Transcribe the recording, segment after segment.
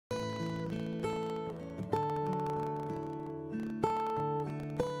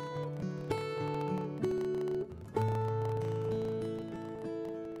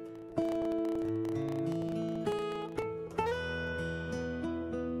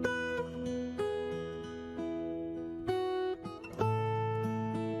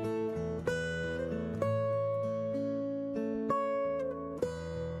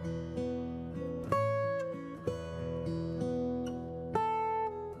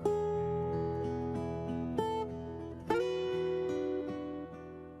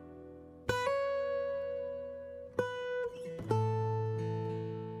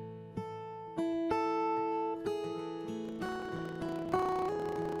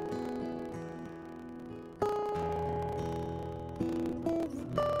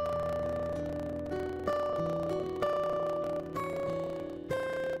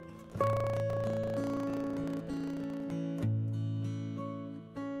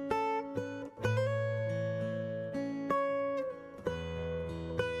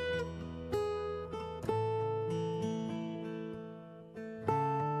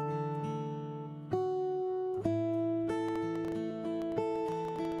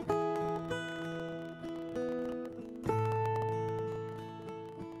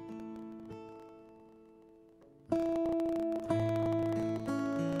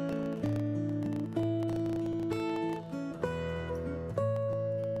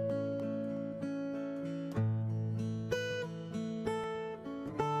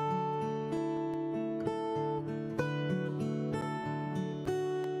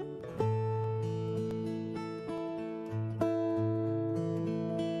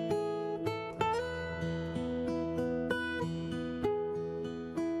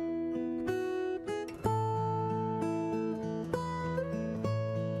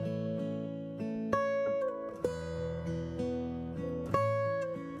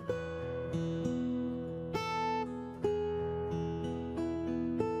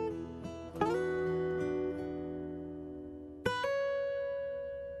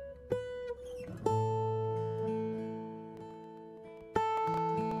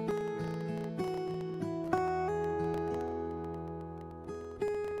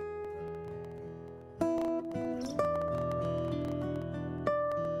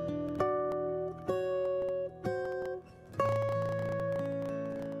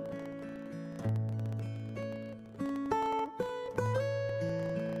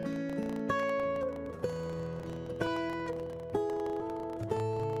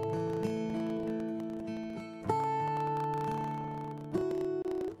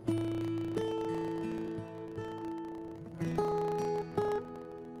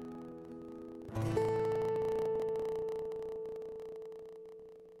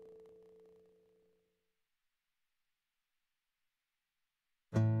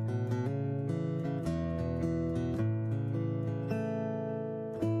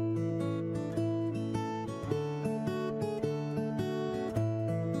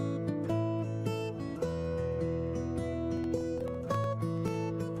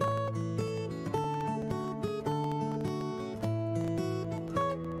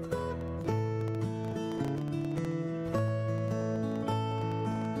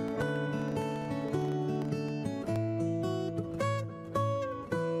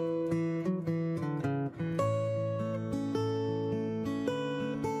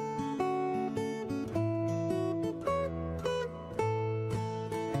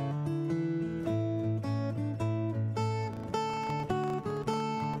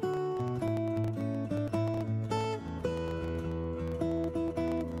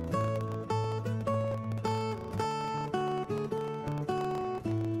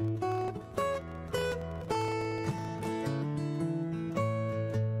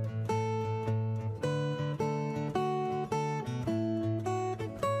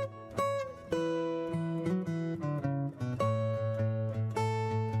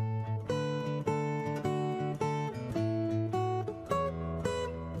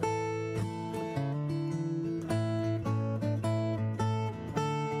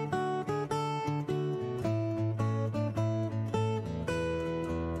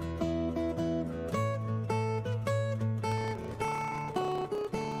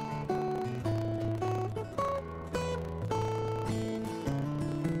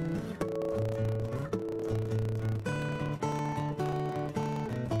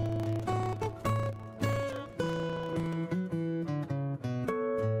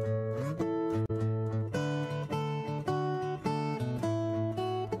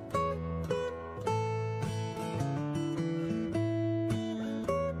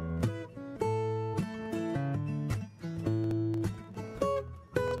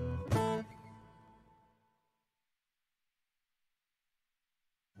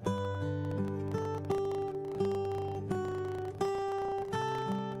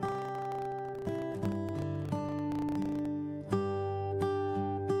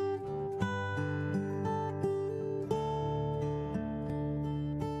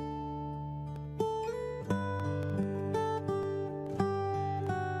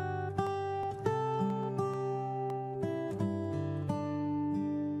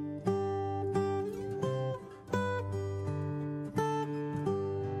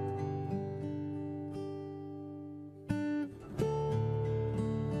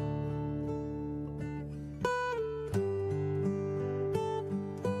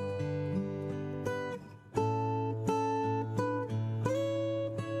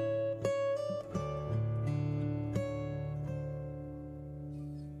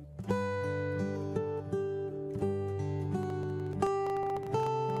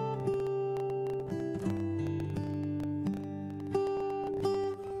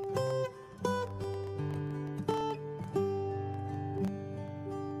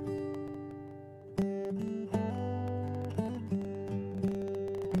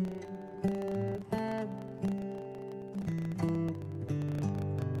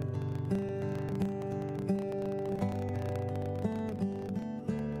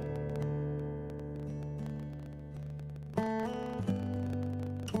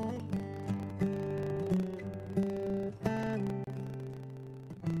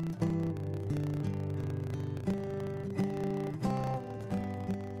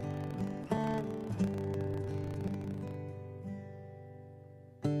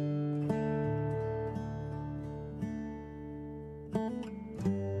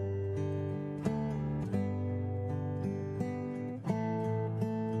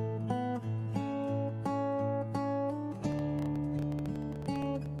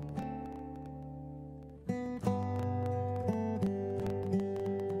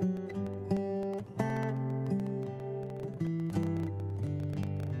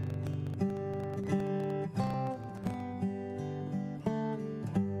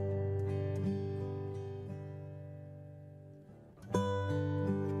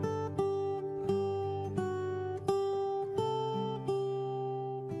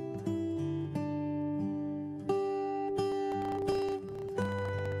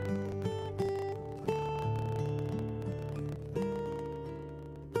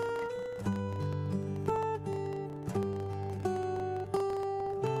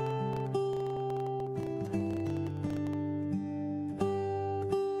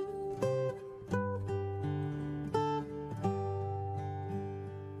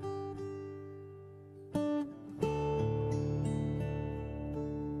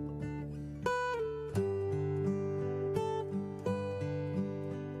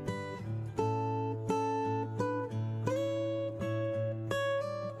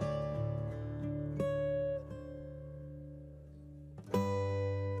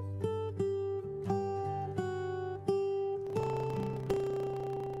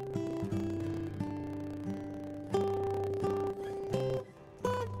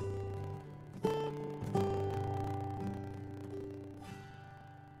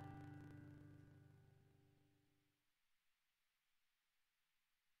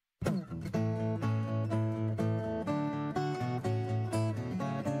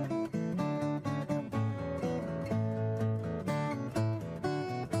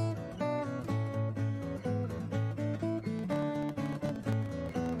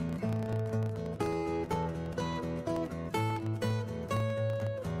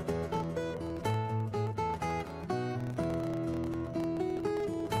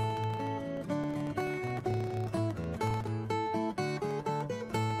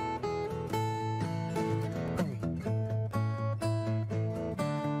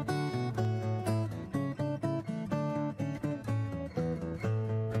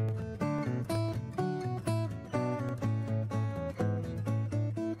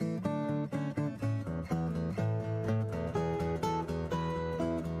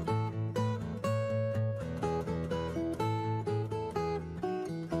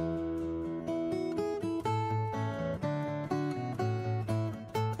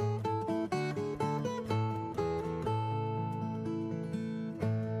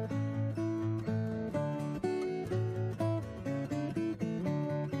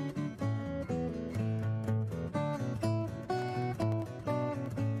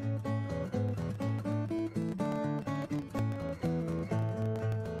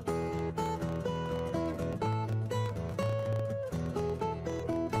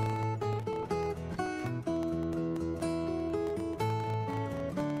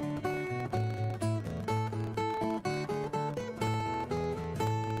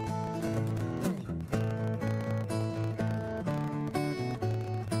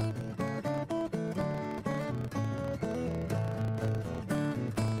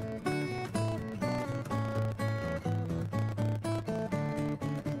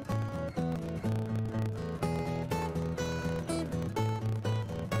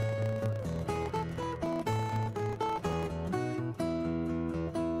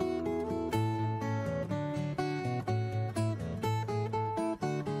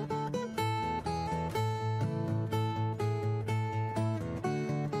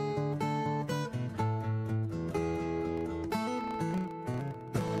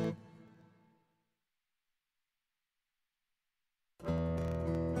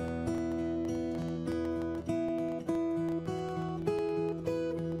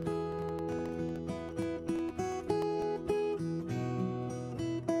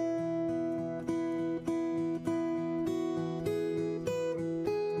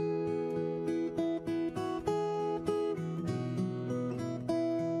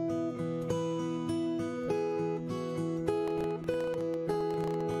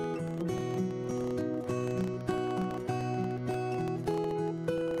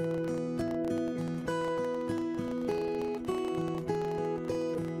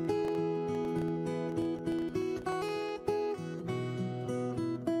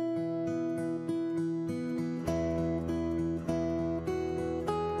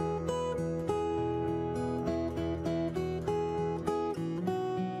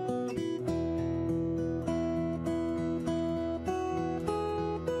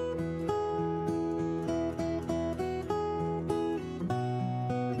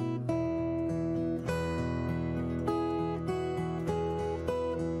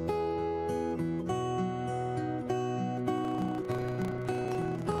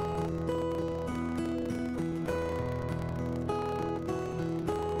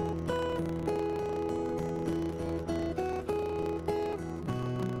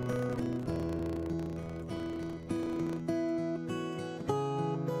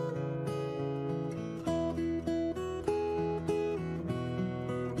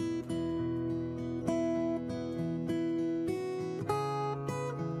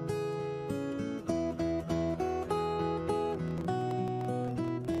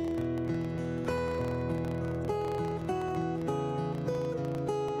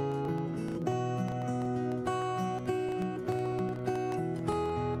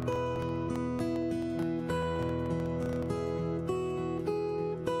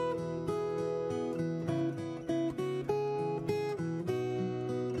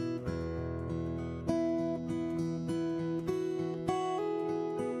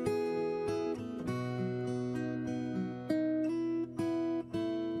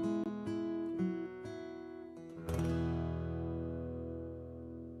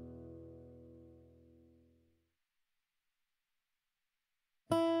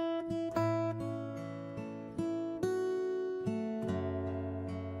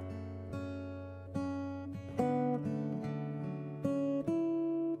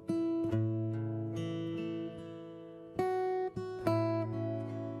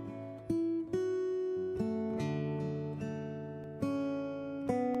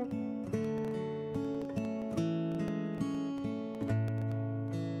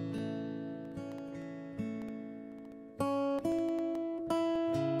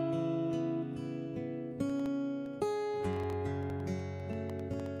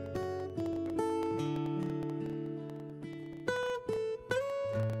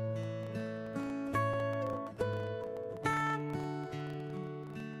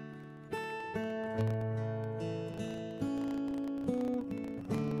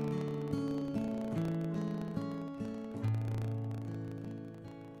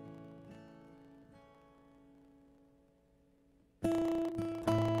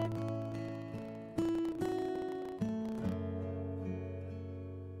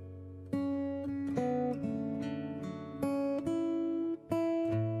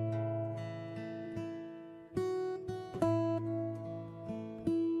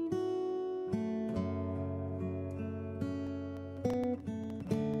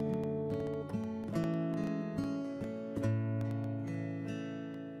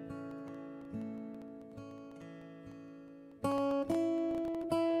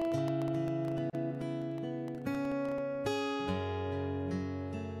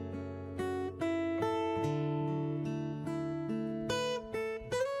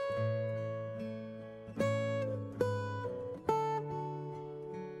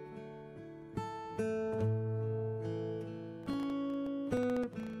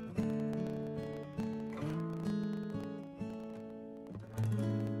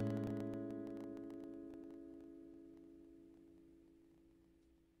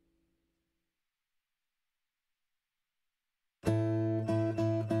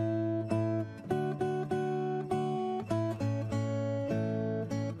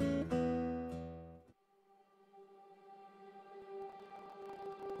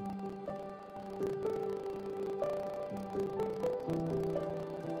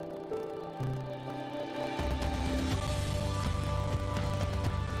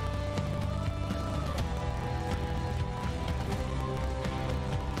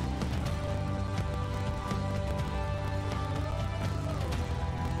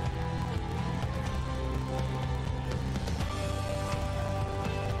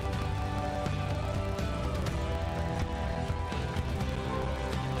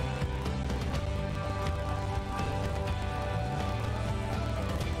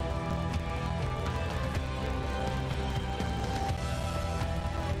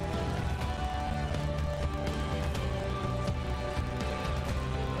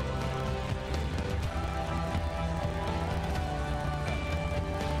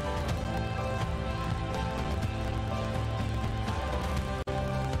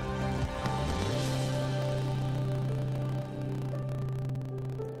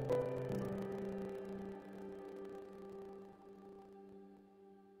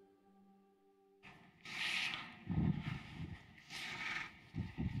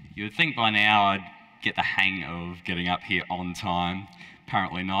You would think by now I'd get the hang of getting up here on time.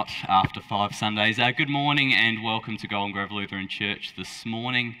 Apparently not, after 5 Sundays. Good morning and welcome to Golden Grove Lutheran Church this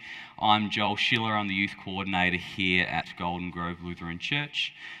morning. I'm Joel Schiller, I'm the youth coordinator here at Golden Grove Lutheran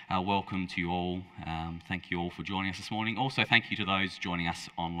Church. Welcome to you all. Thank you all for joining us this morning. Also, thank you to those joining us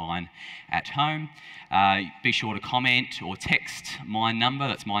online at home. Be sure to comment or text my number,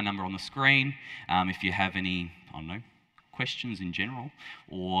 that's my number on the screen, if you have any, questions in general,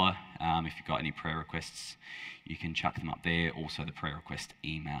 or if you've got any prayer requests, you can chuck them up there. Also, the prayer request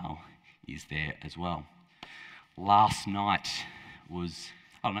email is there as well. Last night was,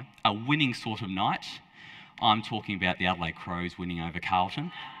 a winning sort of night. I'm talking about the Adelaide Crows winning over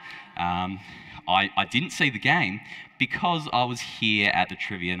Carlton. I didn't see the game because I was here at the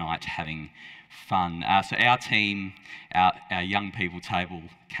trivia night having fun. So our team, our young people table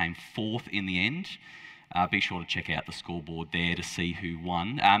came 4th in the end. Be sure to check out the scoreboard there to see who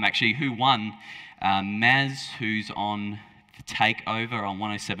won. Who won? Maz, who's on the takeover on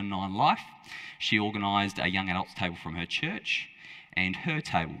 107.9 Life. She organised a young adults table from her church, and her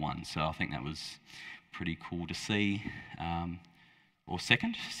table won. So I think that was pretty cool to see. Or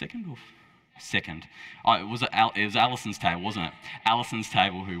second. Oh, it was Alison's table, wasn't it? Alison's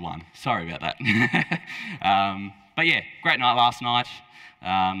table who won. Sorry about that. But yeah, great night last night.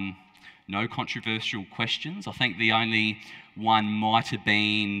 No controversial questions. I think the only one might have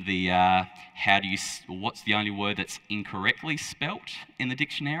been the what's the only word that's incorrectly spelt in the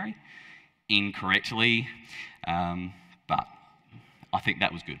dictionary? Incorrectly, but I think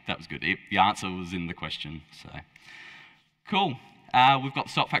that was good. The answer was in the question, so cool. We've got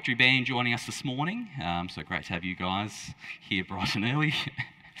the Sock Factory Band joining us this morning, so great to have you guys here bright and early.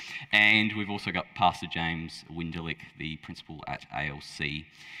 And we've also got Pastor James Winderlick, the principal at ALC,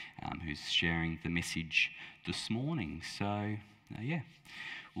 who's sharing the message this morning. So,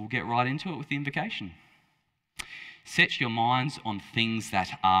 we'll get right into it with the invocation. Set your minds on things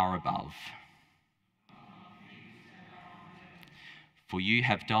that are above. For you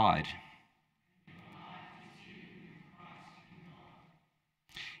have died.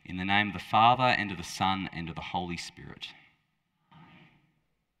 In the name of the Father, and of the Son, and of the Holy Spirit.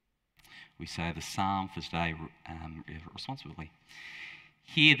 We say the psalm for today responsibly.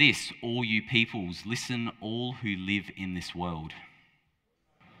 Hear this, all you peoples, listen, all who live in this world.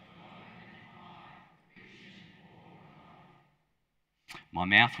 My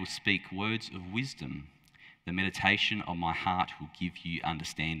mouth will speak words of wisdom. The meditation of my heart will give you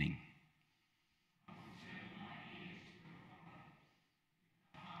understanding.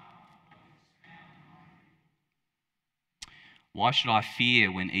 Why should I fear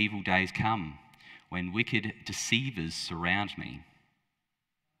when evil days come, when wicked deceivers surround me?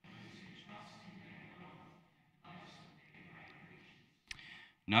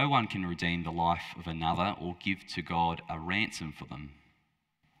 No one can redeem the life of another or give to God a ransom for them.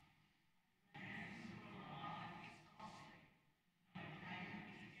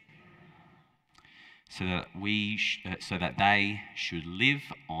 So that they should live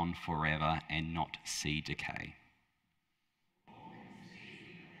on forever and not see decay.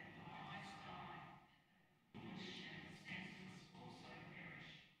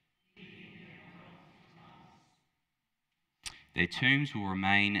 Their tombs will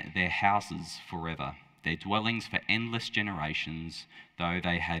remain their houses forever, their dwellings for endless generations, though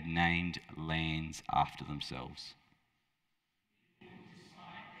they had named lands after themselves.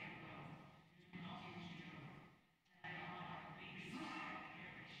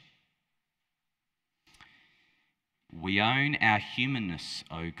 We own our humanness,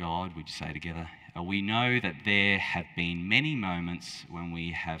 O God, would you say together? We know that there have been many moments when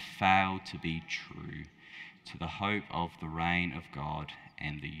we have failed to be true to the hope of the reign of God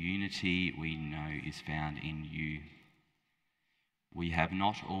and the unity we know is found in you. We have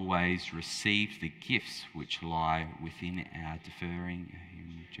not always received the gifts which lie within our differing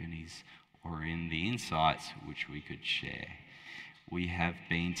journeys or in the insights which we could share. We have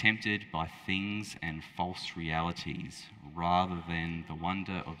been tempted by things and false realities rather than the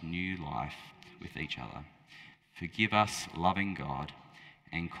wonder of new life with each other. Forgive us, loving God,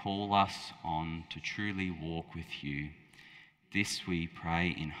 and call us on to truly walk with you. This we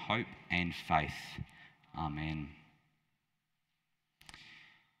pray in hope and faith. Amen.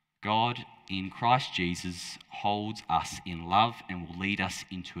 God, in Christ Jesus, holds us in love and will lead us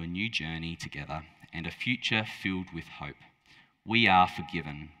into a new journey together and a future filled with hope. We are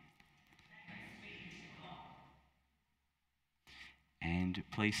forgiven. And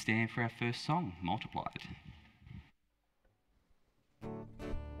please stand for our first song, Multiplied. Thank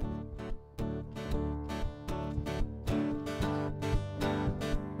you.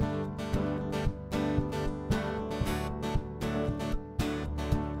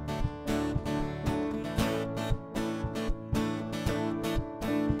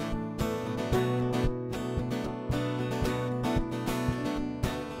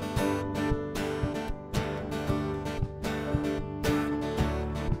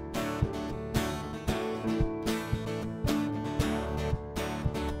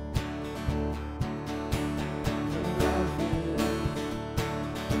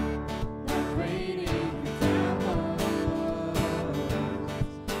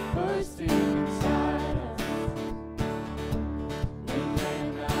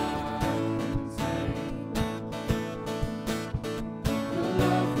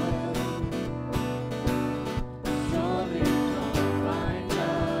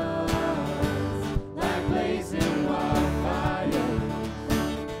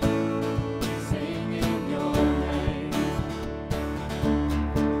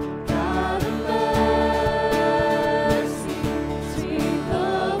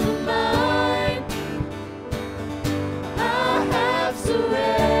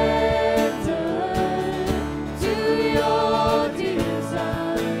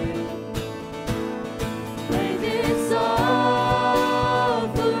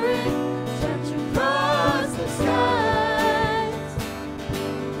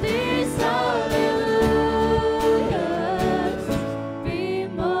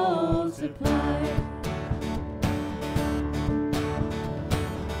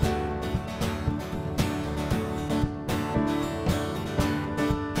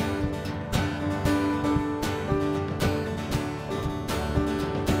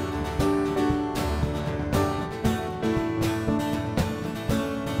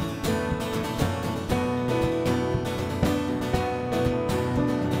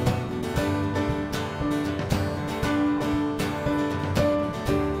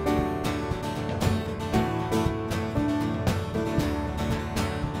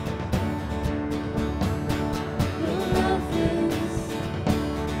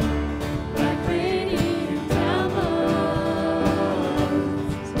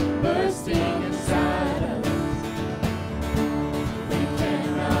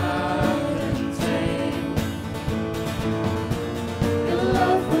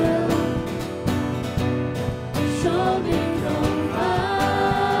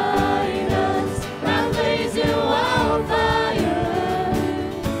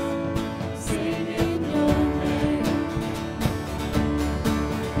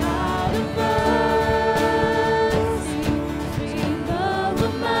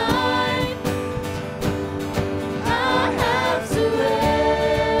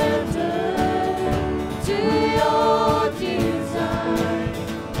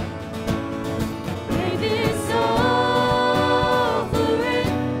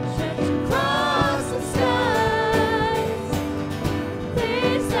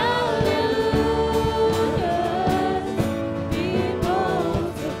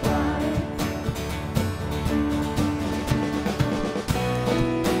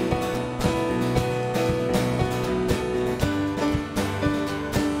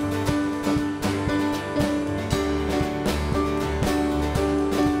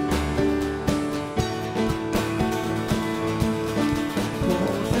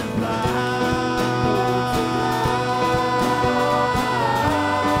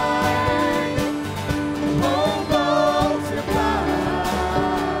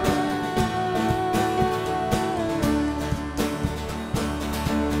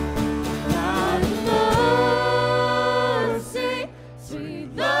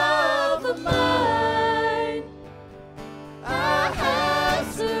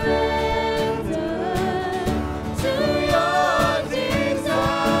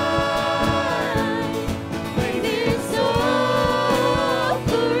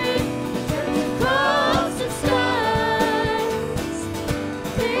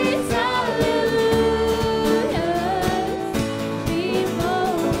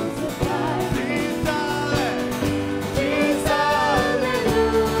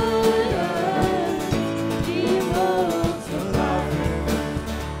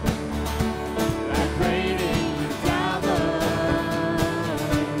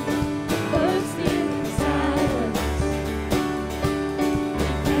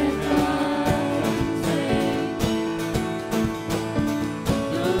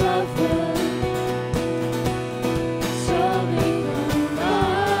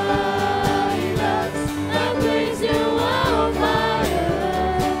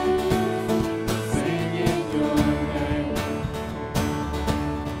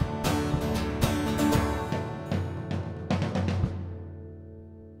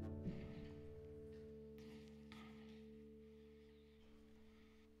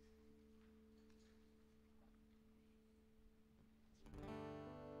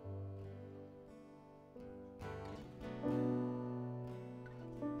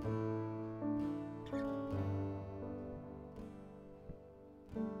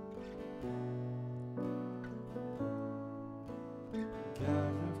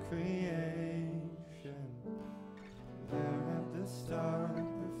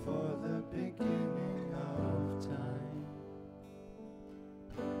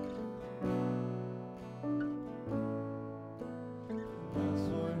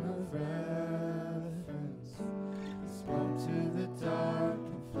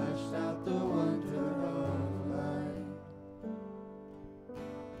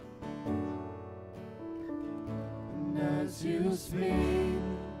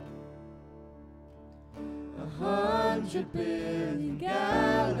 100 billion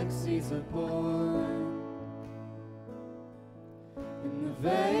galaxies are born. In the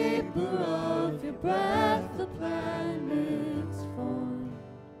vapor of your breath, the planets form.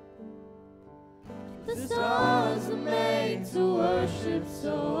 The stars are made to worship,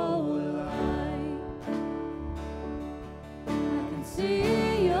 so alive. I can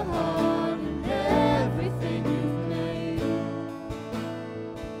see your heart in everything you've made.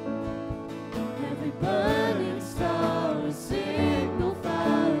 Every burning star a signal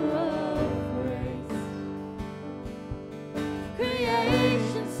fire of grace.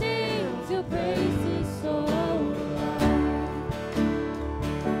 Creation sings your praises, so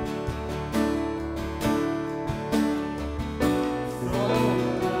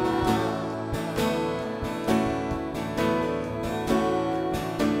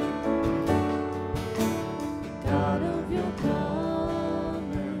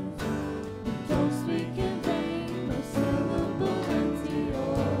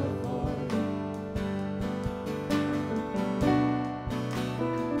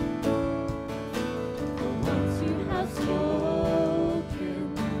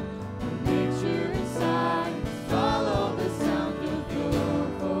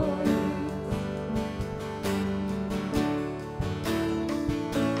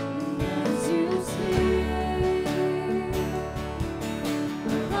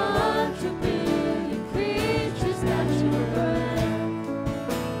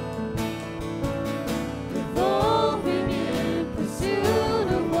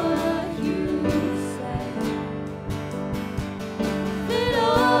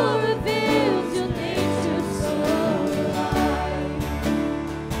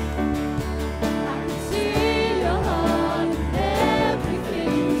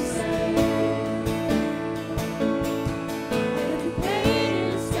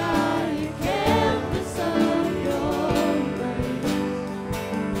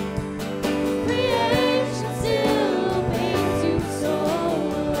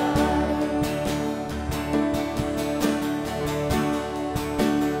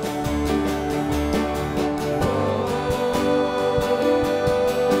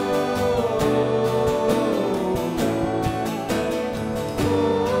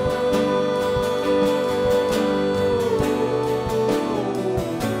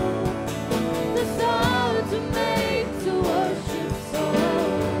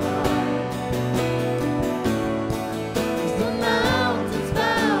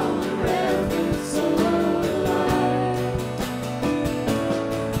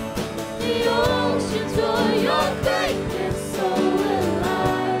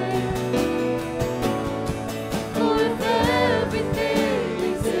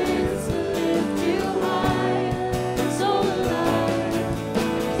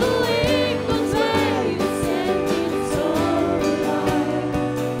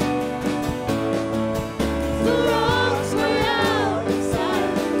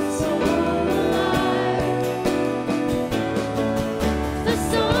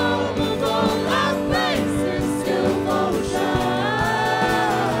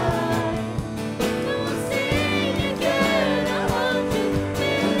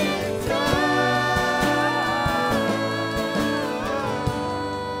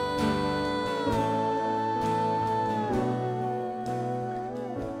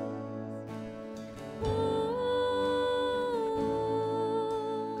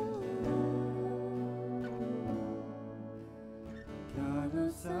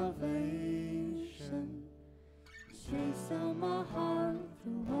salvation, trace out my heart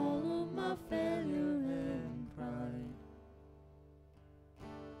through all of my failure and pride.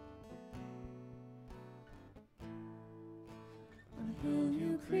 On a hill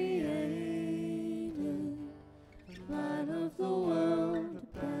you created, the light of the world,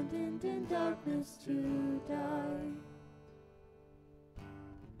 abandoned in darkness to die.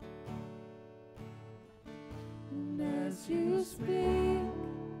 And as you speak,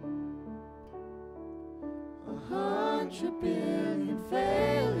 100 billion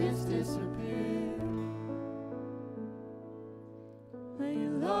failures disappear. When you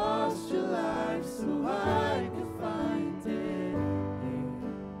lost your life so I could find it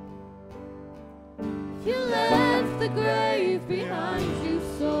here. You left the grave behind you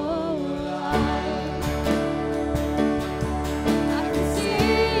so alive. I can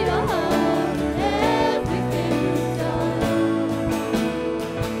see your heart in everything you've done.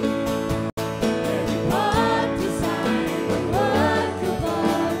 Every part designed, the work of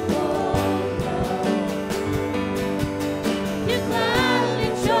art for love. You gladly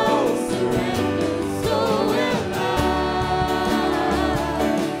chose surrender so alive.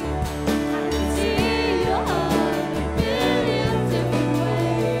 I can see your heart in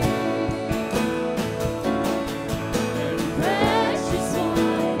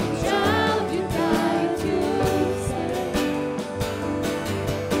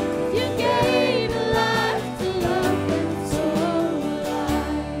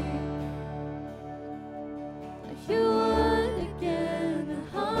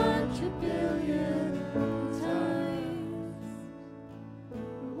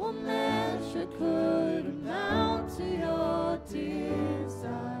could amount to your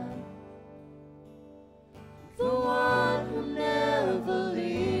desire. The one who never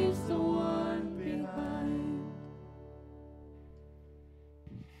leaves the one behind.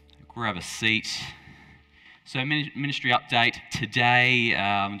 Grab a seat. So ministry update today,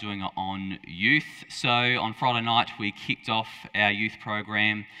 I'm doing it on youth. So on Friday night we kicked off our youth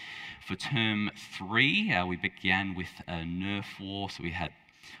program for term 3. We began with a Nerf war, so we had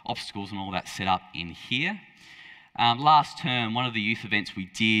obstacles and all that set up in here. Last term, one of the youth events we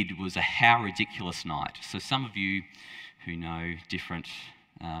did was a How Ridiculous night. So some of you who know different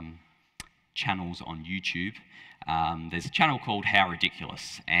channels on YouTube, there's a channel called How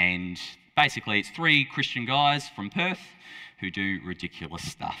Ridiculous, and basically it's 3 Christian guys from Perth who do ridiculous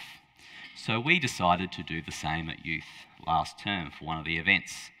stuff. So we decided to do the same at youth last term for one of the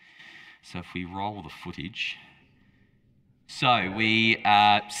events. So if we roll the footage. So we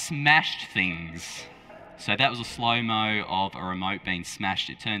smashed things. So that was a slow-mo of a remote being smashed.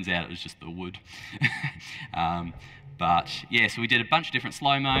 It turns out it was just the wood. But yeah, so we did a bunch of different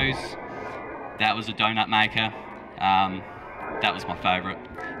slow-mos. That was a donut maker. That was my favourite.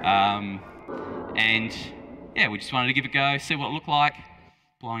 And yeah, we just wanted to give it a go, see what it looked like.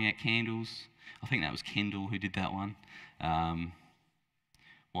 Blowing out candles. I think that was Kendall who did that one.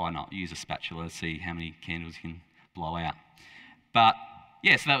 Why not use a spatula to see how many candles you can blow out? But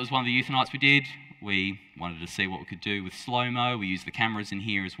yeah, so that was one of the youth nights we did. We wanted to see what we could do with slow-mo. We used the cameras in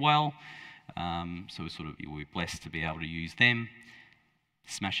here as well. So we were blessed to be able to use them.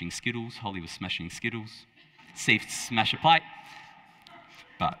 Smashing Skittles. Holly was smashing Skittles. Steve smash a plate.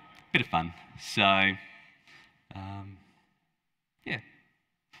 But bit of fun. So yeah.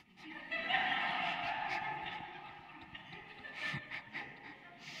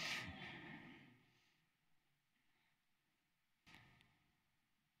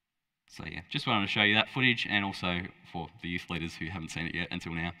 So yeah, just wanted to show you that footage, and also for the youth leaders who haven't seen it yet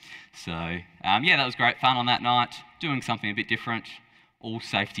until now. So yeah, that was great fun on that night, doing something a bit different. All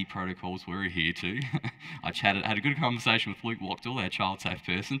safety protocols were adhered to. I had a good conversation with Luke Wachtel, our child safe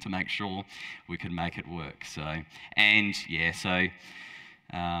person, to make sure we could make it work. So, and yeah, so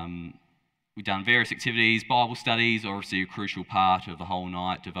we've done various activities, Bible studies, obviously a crucial part of the whole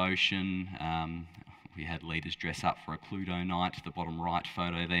night, devotion. We had leaders dress up for a Cluedo night, the bottom right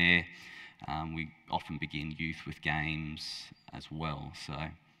photo there. We often begin youth with games as well. So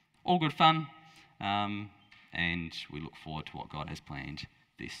all good fun. And we look forward to what God has planned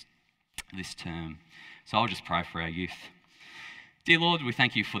this term. So I'll just pray for our youth. Dear Lord, we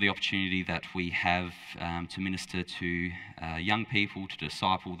thank you for the opportunity that we have to minister to young people, to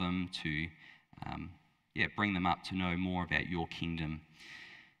disciple them, to bring them up to know more about your kingdom.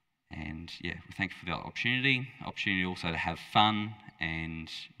 And yeah, we thank you for the opportunity also to have fun, and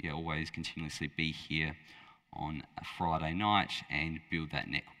always continuously be here on a Friday night and build that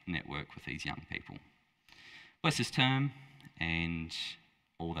network with these young people. Bless this term and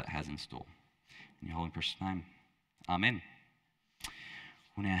all that has in store. In your holy and precious name, amen.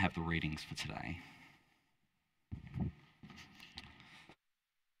 We'll now have the readings for today.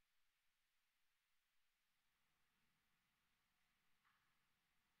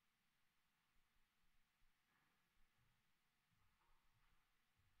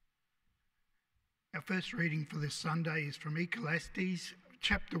 Our first reading for this Sunday is from Ecclesiastes,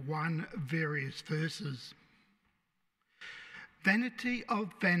 chapter 1, various verses. Vanity of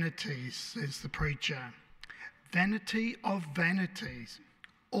vanities, says the preacher. Vanity of vanities.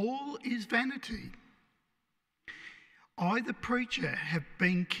 All is vanity. I, the preacher, have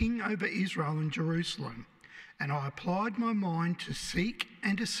been king over Israel and Jerusalem, and I applied my mind to seek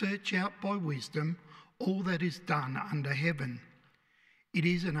and to search out by wisdom all that is done under heaven. It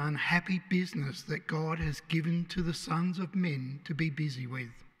is an unhappy business that God has given to the sons of men to be busy with.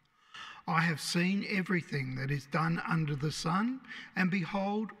 I have seen everything that is done under the sun, and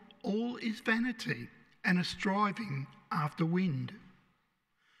behold, all is vanity and a striving after wind.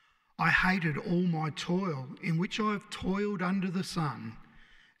 I hated all my toil in which I have toiled under the sun,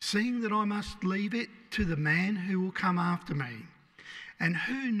 seeing that I must leave it to the man who will come after me. And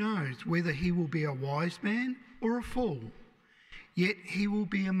who knows whether he will be a wise man or a fool? Yet he will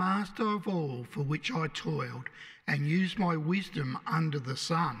be a master of all for which I toiled and used my wisdom under the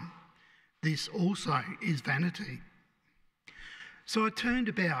sun. This also is vanity. So I turned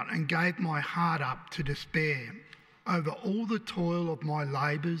about and gave my heart up to despair over all the toil of my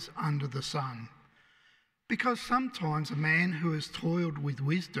labours under the sun. Because sometimes a man who has toiled with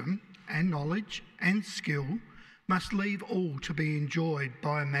wisdom and knowledge and skill must leave all to be enjoyed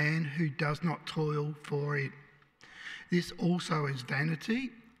by a man who does not toil for it. This also is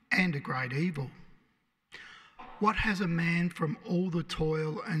vanity and a great evil. What has a man from all the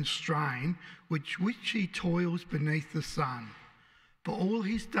toil and strain which he toils beneath the sun? For all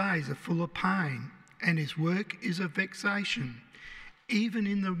his days are full of pain, and his work is a vexation. Even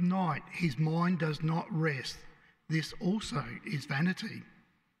in the night his mind does not rest. This also is vanity.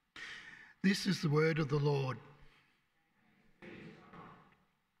 This is the word of the Lord.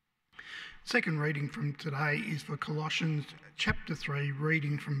 Second reading from today is for Colossians chapter 3,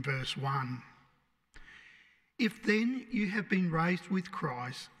 reading from verse 1. If then you have been raised with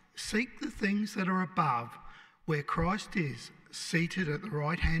Christ, seek the things that are above, where Christ is, seated at the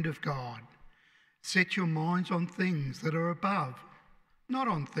right hand of God. Set your minds on things that are above, not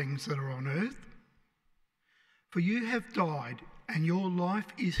on things that are on earth. For you have died, and your life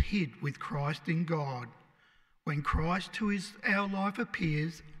is hid with Christ in God. When Christ, who is our life,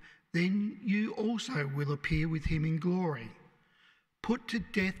 appears, then you also will appear with him in glory. Put to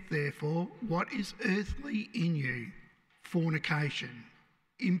death, therefore, what is earthly in you: fornication,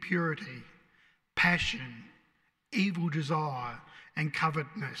 impurity, passion, evil desire, and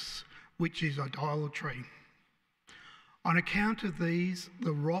covetousness, which is idolatry. On account of these,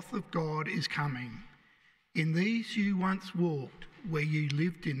 the wrath of God is coming. In these you once walked, where you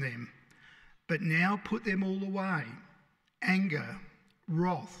lived in them, but now put them all away: anger,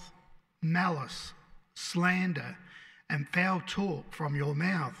 wrath, malice, slander, and foul talk from your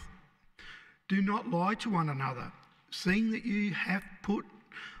mouth. Do not lie to one another, seeing that you have put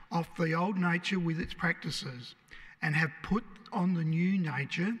off the old nature with its practices, and have put on the new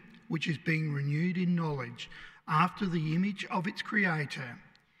nature, which is being renewed in knowledge, after the image of its creator.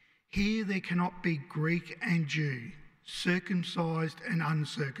 Here there cannot be Greek and Jew, circumcised and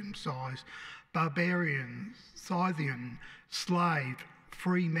uncircumcised, barbarian, Scythian, slave,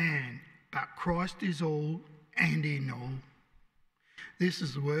 free man, but Christ is all and in all. This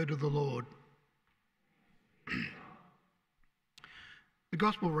is the word of the Lord. The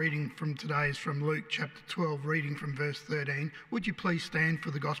Gospel reading from today is from Luke chapter 12, reading from verse 13. Would you please stand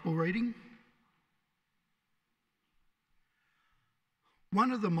for the Gospel reading?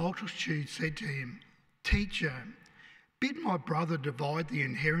 One of the multitude said to him, "Teacher, bid my brother divide the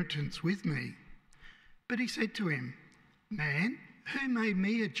inheritance with me." But he said to him, "Man, who made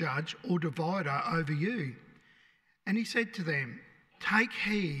me a judge or divider over you?" And he said to them, "Take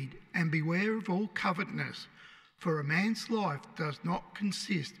heed and beware of all covetousness, for a man's life does not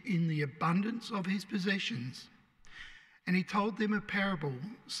consist in the abundance of his possessions." And he told them a parable,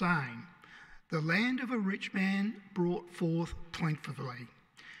 saying, "The land of a rich man brought forth plentifully,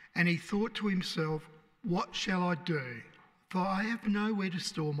 and he thought to himself, 'What shall I do? For I have nowhere to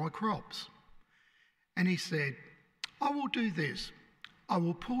store my crops.' And he said, 'I will do this. I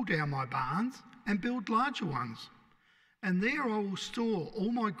will pull down my barns and build larger ones, and there I will store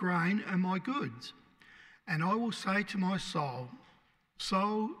all my grain and my goods. And I will say to my soul,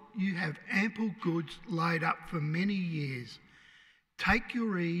 Soul, you have ample goods laid up for many years. Take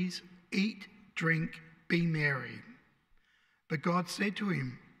your ease, eat, drink, be merry.' But God said to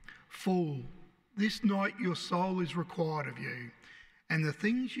him, 'Fool, this night your soul is required of you, and the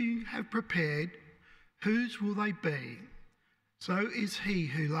things you have prepared, whose will they be? So is he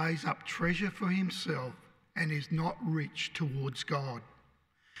who lays up treasure for himself and is not rich towards God.'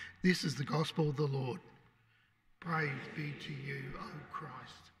 This is the gospel of the Lord. Praise be to you, O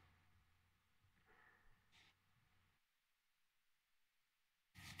Christ."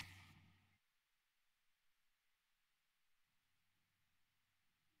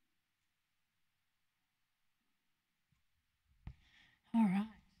 All right.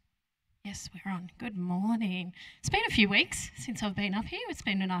 Yes, we're on. Good morning. It's been a few weeks since I've been up here. It's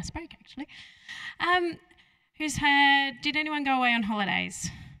been a nice break, actually. Did anyone go away on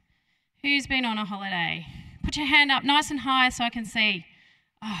holidays? Who's been on a holiday? Put your hand up nice and high so I can see.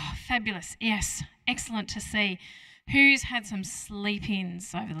 Oh, fabulous. Yes, excellent to see. Who's had some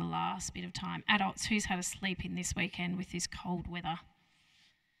sleep-ins over the last bit of time? Adults, who's had a sleep-in this weekend with this cold weather?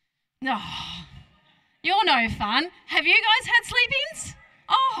 Oh, you're no fun. Have you guys had sleep-ins?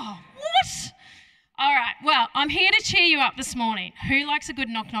 Oh, what? All right, well, I'm here to cheer you up this morning. Who likes a good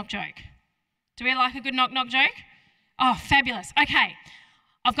knock-knock joke? Do we like a good knock-knock joke? Oh, fabulous. Okay,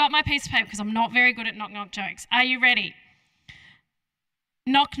 I've got my piece of paper because I'm not very good at knock-knock jokes. Are you ready?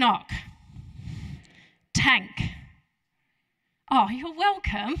 Knock-knock. Tank. Oh, you're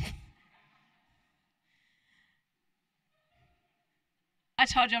welcome. I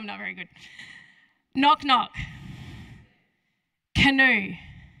told you I'm not very good. Knock-knock. Canoe.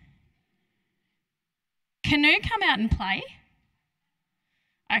 Canoe come out and play?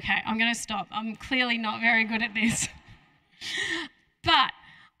 Okay, I'm going to stop. I'm clearly not very good at this. But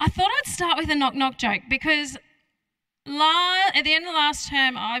I thought I'd start with a knock-knock joke because at the end of the last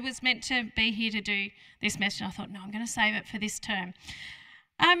term, I was meant to be here to do this message. I thought, no, I'm going to save it for this term.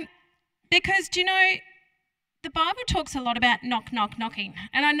 Because, do you know, the Bible talks a lot about knock, knock, knocking.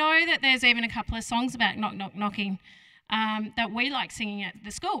 And I know that there's even a couple of songs about knock, knock, knocking that we like singing at the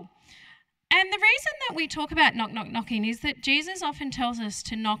school. And the reason that we talk about knock, knock, knocking is that Jesus often tells us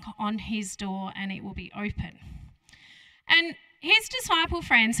to knock on his door and it will be open. And his disciple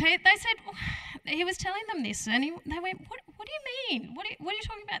friends, they said, he was telling them this, and they went, what do you mean? What are you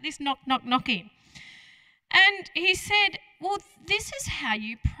talking about, this knock, knock, knocking? And he said, well, this is how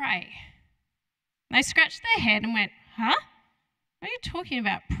you pray. They scratched their head and went, huh? What are you talking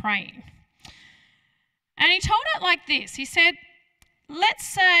about praying? And he told it like this. He said, let's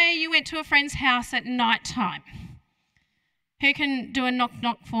say you went to a friend's house at night time. Who can do a knock,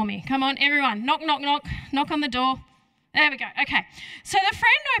 knock for me? Come on, everyone. Knock, knock, knock. Knock on the door. There we go. Okay. So the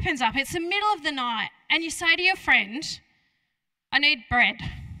friend opens up. It's the middle of the night. And you say to your friend, I need bread.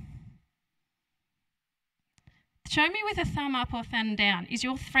 Show me with a thumb up or thumb down. Is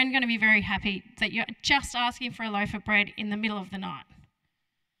your friend going to be very happy that you're just asking for a loaf of bread in the middle of the night?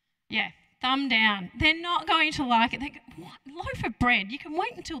 Yeah, thumb down. They're not going to like it. They go, what? Loaf of bread? You can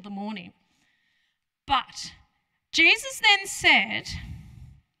wait until the morning. But Jesus then said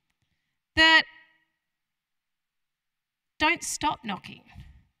that don't stop knocking.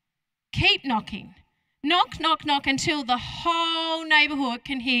 Keep knocking. Knock, knock, knock until the whole neighbourhood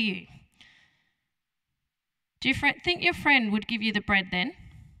can hear you. Do you think your friend would give you the bread then?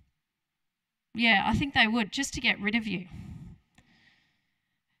 Yeah, I think they would, just to get rid of you.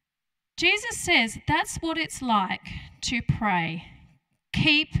 Jesus says that's what it's like to pray.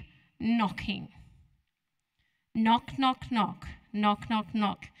 Keep knocking. Knock, knock, knock. Knock, knock,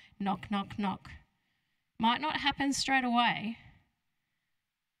 knock. Knock, knock, knock. Might not happen straight away,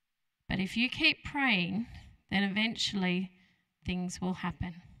 but if you keep praying, then eventually things will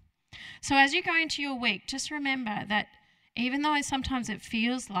happen. So as you go into your week, just remember that even though sometimes it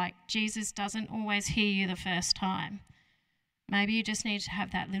feels like Jesus doesn't always hear you the first time, maybe you just need to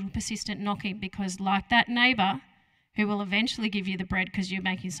have that little persistent knocking, because like that neighbour who will eventually give you the bread because you're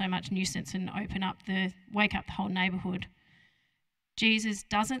making so much nuisance and wake up the whole neighbourhood, Jesus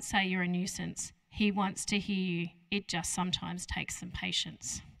doesn't say you're a nuisance. He wants to hear you. It just sometimes takes some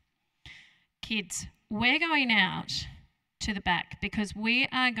patience. Kids, we're going out to the back because we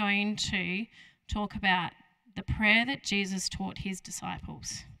are going to talk about the prayer that Jesus taught his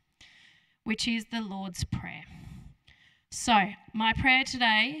disciples, which is the Lord's Prayer. So my prayer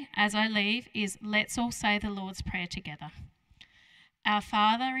today as I leave is let's all say the Lord's Prayer together. Our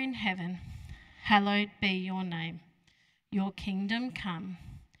Father in heaven, hallowed be your name. Your kingdom come,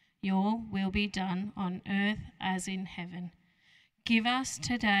 your will be done on earth as in heaven. Give us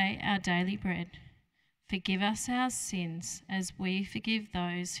today our daily bread. Forgive us our sins as we forgive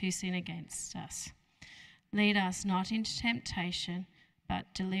those who sin against us. Lead us not into temptation,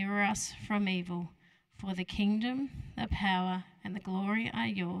 but deliver us from evil. For the kingdom, the power, and the glory are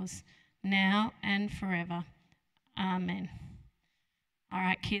yours, now and forever. Amen. All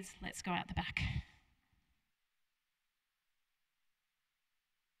right, kids, let's go out the back.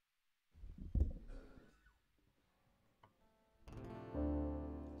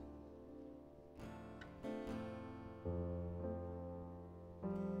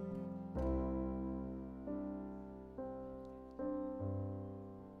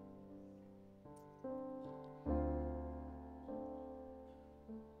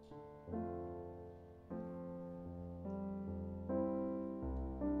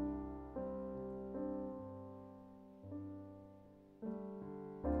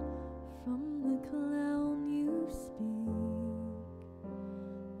 From the cloud you speak,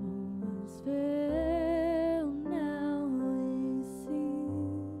 all is veiled, now I see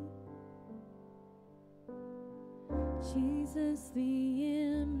Jesus, the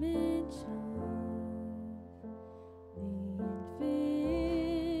image of the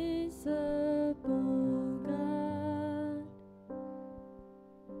invisible God,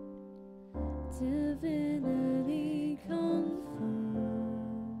 divinity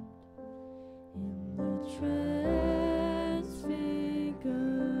confirmed in the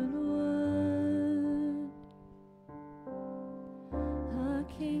transfigured Word, a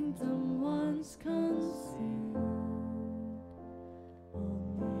kingdom once concealed, all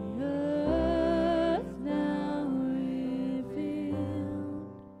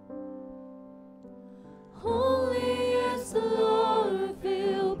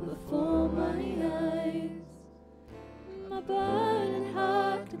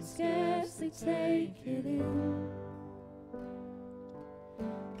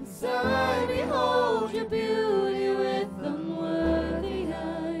 'Cause I behold your beauty with unworthy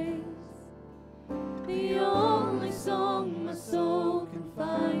eyes. The only song my soul can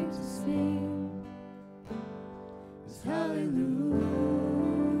find to sing is hallelujah,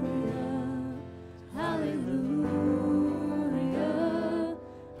 hallelujah,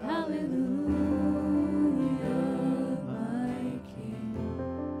 hallelujah, my King.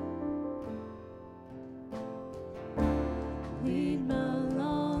 Lead my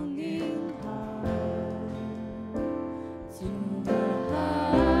longing heart to the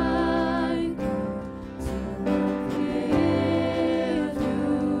high ground, to the clear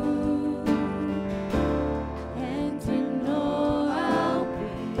view, and to know I'll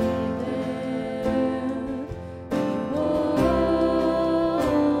be there, beholding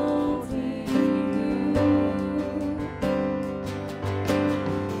you.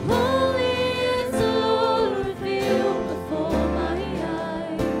 Holy is the Lord revealed before my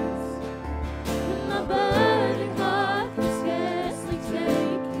eyes, and my burning heart can scarcely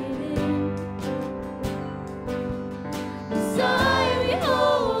take it in. 'Cause I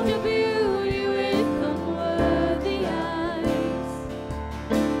behold your beauty with unworthy eyes.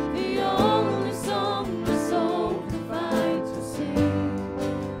 The only song my soul can find to sing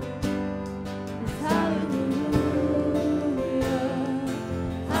is hallelujah,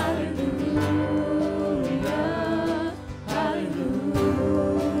 hallelujah, hallelujah,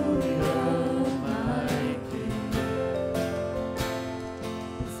 my King.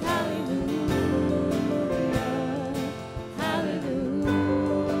 It's hallelujah, hallelujah,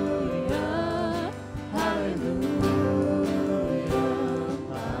 hallelujah,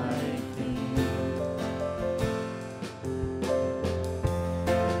 my King.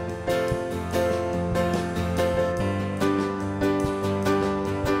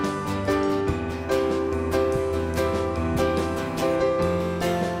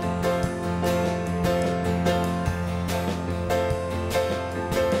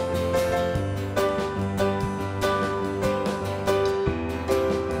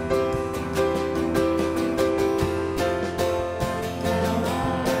 Now I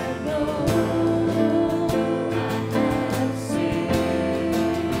know I have seen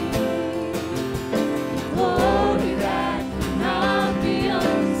glory that cannot be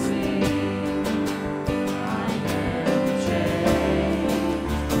unseen. I am changing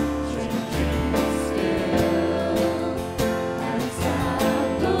still as I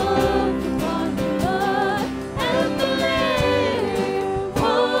look upon the Lord and the Lamb.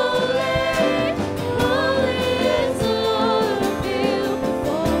 Holy, holy is the Lord revealed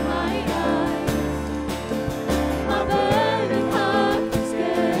before my eyes. My burning heart can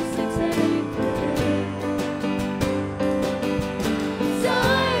scarcely take it in. 'Cause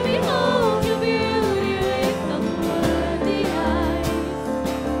I behold your beauty with unworthy eyes.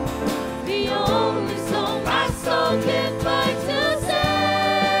 The only song my soul can find to say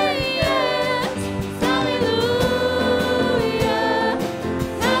is hallelujah,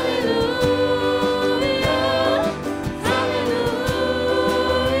 hallelujah, hallelujah,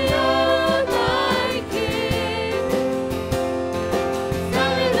 my King.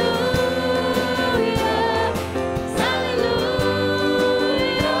 Hallelujah, hallelujah,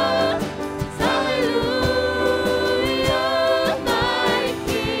 hallelujah, my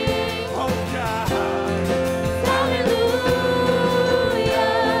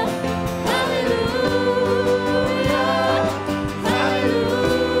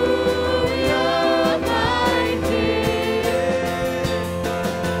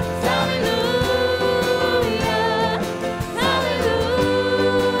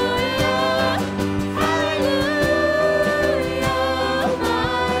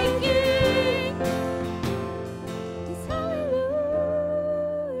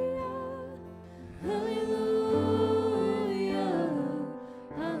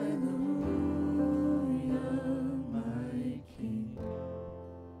King.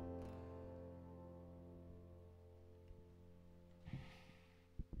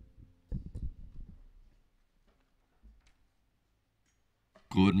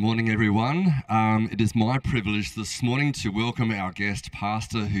 Good morning, everyone. It is my privilege this morning to welcome our guest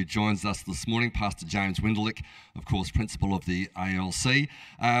pastor who joins us this morning, Pastor James Winderlich, of course, principal of the ALC.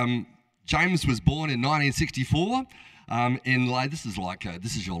 James was born in 1964 in Lae. This is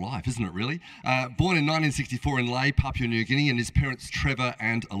your life, isn't it, really? Born in 1964 in Lae, Papua New Guinea, and his parents, Trevor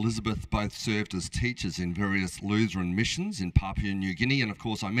and Elizabeth, both served as teachers in various Lutheran missions in Papua New Guinea. And, of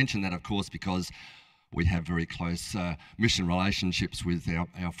course, I mention that, because we have very close mission relationships with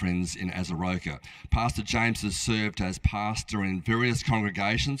our friends in Azaroka. Pastor James has served as pastor in various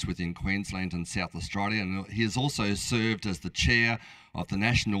congregations within Queensland and South Australia, and he has also served as the chair of the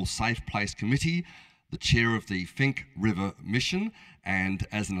National Safe Place Committee, the chair of the Finke River Mission, and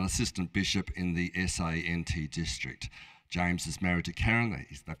as an assistant bishop in the SANT district. James is married to Karen.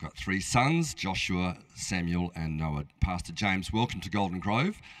 They've got 3 sons, Joshua, Samuel and Noah. Pastor James, welcome to Golden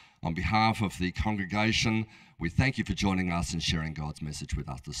Grove. On behalf of the congregation, we thank you for joining us and sharing God's message with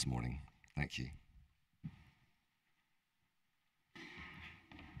us this morning. Thank you.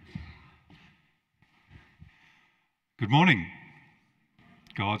 Good morning.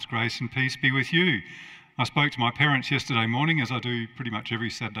 God's grace and peace be with you. I spoke to my parents yesterday morning, as I do pretty much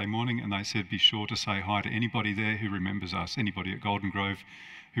every Saturday morning, and they said be sure to say hi to anybody there who remembers us, anybody at Golden Grove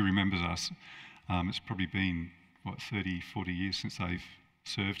who remembers us. It's probably been, 30, 40 years since they've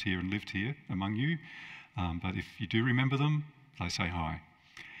served here and lived here among you. But if you do remember them, they say hi.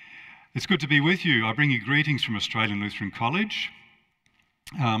 It's good to be with you. I bring you greetings from Australian Lutheran College.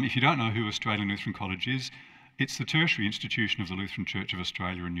 If you don't know who Australian Lutheran College is, it's the tertiary institution of the Lutheran Church of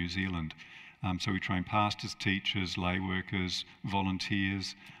Australia and New Zealand. So we train pastors, teachers, lay workers,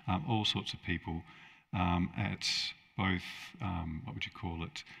 volunteers, all sorts of people at both,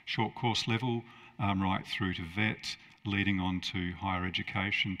 short course level, right through to vet, leading on to higher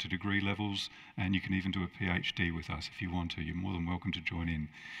education, to degree levels, and you can even do a PhD with us if you want to. You're more than welcome to join in.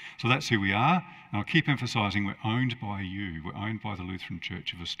 So that's who we are, and I'll keep emphasising we're owned by you. We're owned by the Lutheran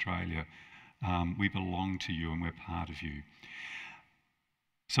Church of Australia. We belong to you and we're part of you.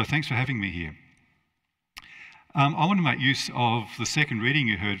 So thanks for having me here. I want to make use of the second reading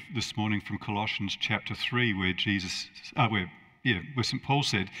you heard this morning from Colossians chapter 3, where St. Paul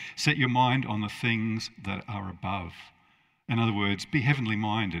said, set your mind on the things that are above. In other words, be heavenly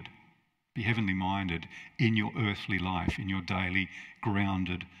minded. Be heavenly minded in your earthly life, in your daily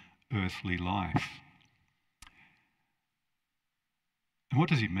grounded earthly life. And what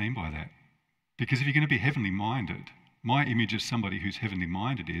does he mean by that? Because if you're going to be heavenly minded, my image of somebody who's heavenly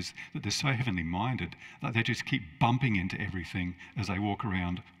minded is that they're so heavenly minded that they just keep bumping into everything as they walk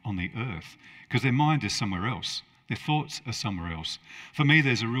around on the earth, because their mind is somewhere else. Their thoughts are somewhere else. For me,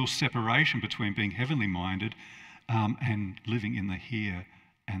 there's a real separation between being heavenly minded and living in the here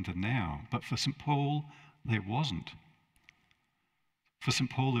and the now. But for St. Paul, there wasn't. For St.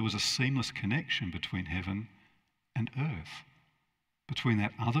 Paul, there was a seamless connection between heaven and earth, between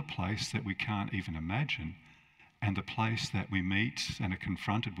that other place that we can't even imagine and the place that we meet and are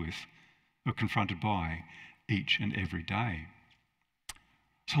confronted with, or confronted by, each and every day.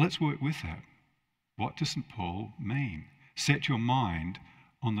 So let's work with that. What does St. Paul mean? Set your mind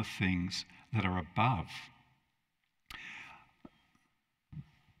on the things that are above.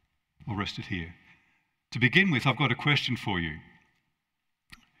 I'll rest it here. To begin with, I've got a question for you.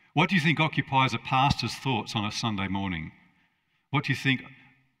 What do you think occupies a pastor's thoughts on a Sunday morning? What do you think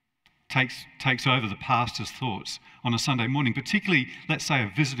takes over the pastor's thoughts on a Sunday morning, particularly, let's say,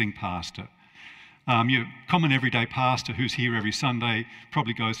 a visiting pastor? Your common everyday pastor who's here every Sunday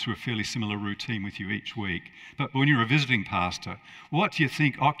probably goes through a fairly similar routine with you each week. But when you're a visiting pastor, what do you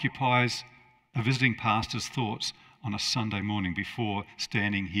think occupies a visiting pastor's thoughts on a Sunday morning before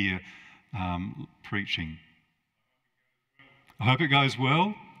standing here preaching? I hope it goes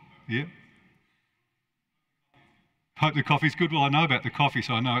well. Yeah. Hope the coffee's good. Well, I know about the coffee,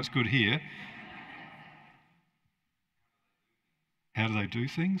 so I know it's good here. How do they do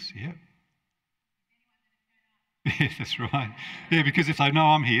things? Yeah. Yeah, that's right. Yeah, because if they know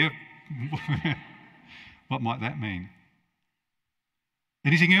I'm here, what might that mean?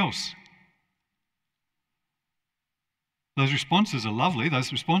 Anything else? Those responses are lovely.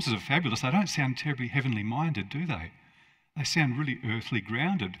 Those responses are fabulous. They don't sound terribly heavenly minded, do they? They sound really earthly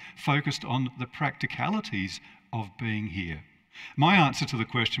grounded, focused on the practicalities of being here. My answer to the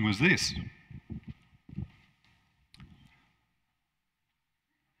question was this.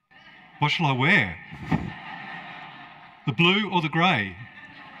 What shall I wear? The blue or the grey?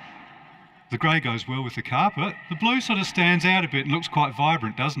 The grey goes well with the carpet. The blue sort of stands out a bit and looks quite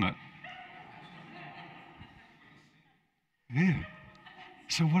vibrant, doesn't it? Yeah.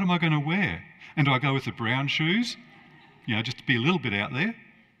 So what am I going to wear? And do I go with the brown shoes? You know, just to be a little bit out there?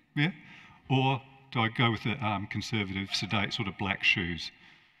 Yeah. Or do I go with the conservative, sedate sort of black shoes?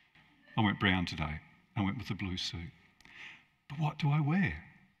 I went brown today. I went with the blue suit. But what do I wear?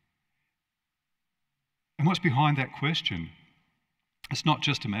 And what's behind that question? It's not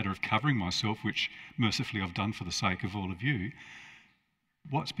just a matter of covering myself, which mercifully I've done for the sake of all of you.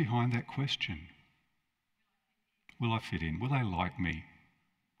 What's behind that question? Will I fit in? Will they like me?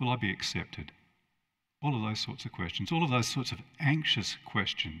 Will I be accepted? All of those sorts of questions, all of those sorts of anxious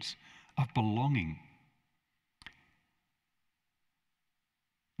questions of belonging.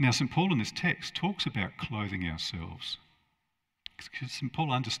 Now, St. Paul in this text talks about clothing ourselves, because St.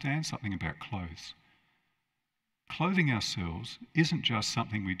 Paul understands something about clothes. Clothing ourselves isn't just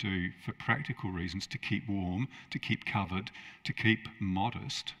something we do for practical reasons, to keep warm, to keep covered, to keep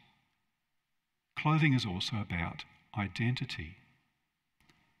modest. Clothing is also about identity.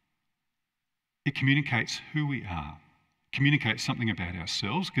 It communicates who we are, communicates something about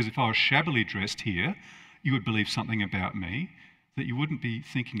ourselves, because if I was shabbily dressed here, you would believe something about me that you wouldn't be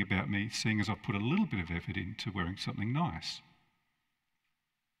thinking about me, seeing as I've put a little bit of effort into wearing something nice.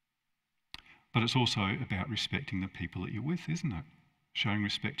 But it's also about respecting the people that you're with, isn't it? Showing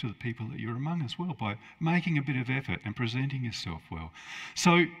respect to the people that you're among as well by making a bit of effort and presenting yourself well.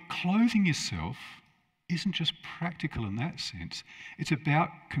 So clothing yourself isn't just practical in that sense. It's about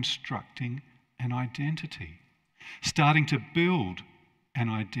constructing an identity, starting to build an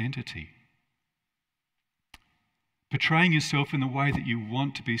identity. Portraying yourself in the way that you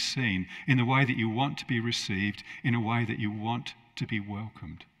want to be seen, in the way that you want to be received, in a way that you want to be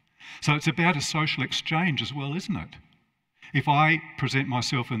welcomed. So it's about a social exchange as well, isn't it? If I present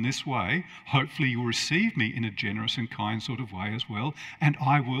myself in this way, hopefully you'll receive me in a generous and kind sort of way as well, and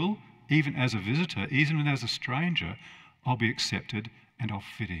I will, even as a visitor, even as a stranger, I'll be accepted and I'll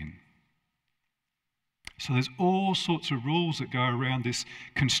fit in. So there's all sorts of rules that go around this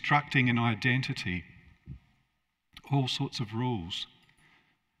constructing an identity. All sorts of rules.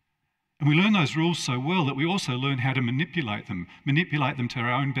 And we learn those rules so well that we also learn how to manipulate them to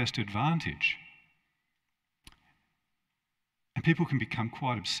our own best advantage. And people can become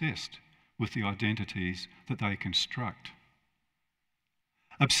quite obsessed with the identities that they construct.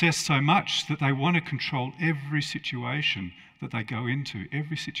 Obsessed so much that they want to control every situation that they go into,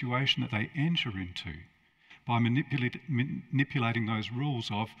 every situation that they enter into, by manipulating those rules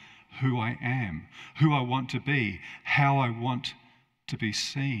of who I am, who I want to be, how I want to be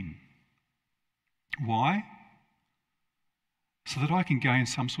seen. Why? So that I can gain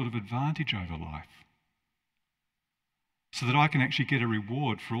some sort of advantage over life. So that I can actually get a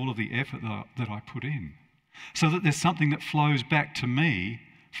reward for all of the effort that I put in. So that there's something that flows back to me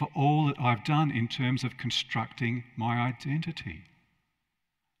for all that I've done in terms of constructing my identity.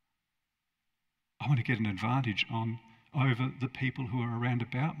 I want to get an advantage over the people who are around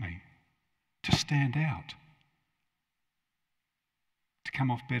about me, to stand out, to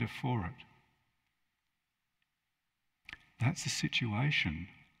come off better for it. That's the situation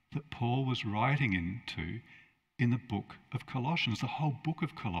that Paul was writing into in the book of Colossians, the whole book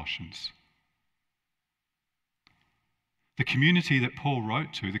of Colossians. The community that Paul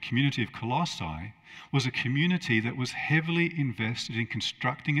wrote to, the community of Colossae, was a community that was heavily invested in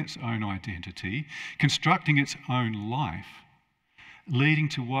constructing its own identity, constructing its own life, leading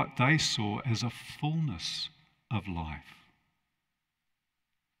to what they saw as a fullness of life.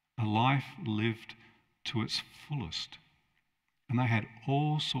 A life lived to its fullest. And they had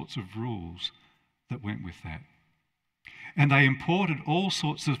all sorts of rules that went with that. And they imported all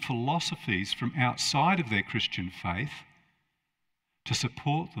sorts of philosophies from outside of their Christian faith to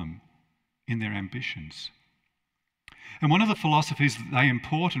support them in their ambitions. And one of the philosophies that they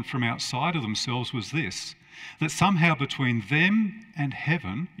imported from outside of themselves was this, that somehow between them and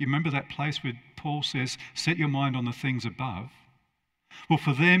heaven, you remember that place where Paul says, set your mind on the things above? Well,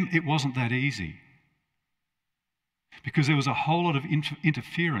 for them, it wasn't that easy, because there was a whole lot of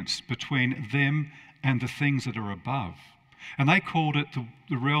interference between them and the things that are above. And they called it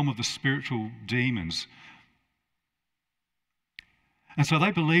the realm of the spiritual demons. And so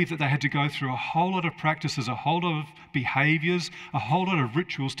they believed that they had to go through a whole lot of practices, a whole lot of behaviours, a whole lot of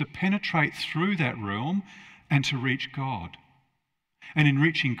rituals to penetrate through that realm and to reach God. And in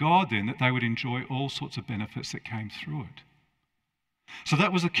reaching God then, that they would enjoy all sorts of benefits that came through it. So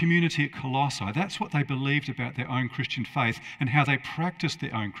that was the community at Colossae. That's what they believed about their own Christian faith and how they practiced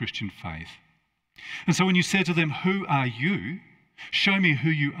their own Christian faith. And so when you said to them, who are you? Show me who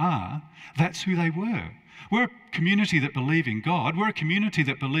you are. That's who they were. We're a community that believe in God. We're a community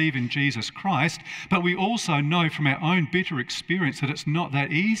that believe in Jesus Christ. But we also know from our own bitter experience that it's not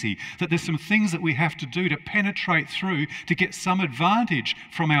that easy, that there's some things that we have to do to penetrate through to get some advantage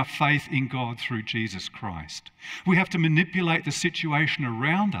from our faith in God through Jesus Christ. We have to manipulate the situation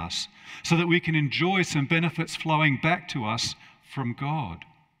around us so that we can enjoy some benefits flowing back to us from God.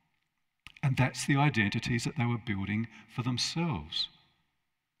 And that's the identities that they were building for themselves.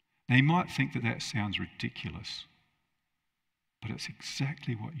 Now, you might think that that sounds ridiculous, but it's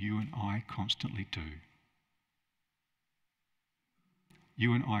exactly what you and I constantly do.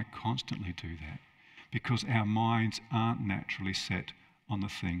 You and I constantly do that. because our minds aren't naturally set on the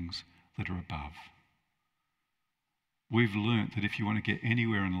things that are above. We've learnt that if you want to get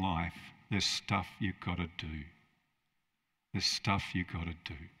anywhere in life, there's stuff you've got to do. There's stuff you've got to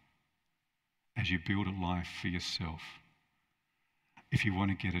do as you build a life for yourself. If you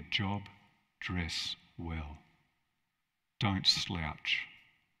want to get a job, dress well. Don't slouch.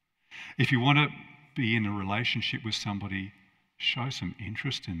 If you want to be in a relationship with somebody, show some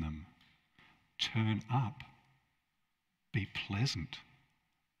interest in them. Turn up. Be pleasant.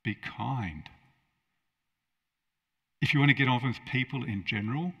 Be kind. If you want to get on with people in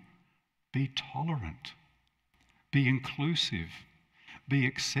general, be tolerant. Be inclusive. Be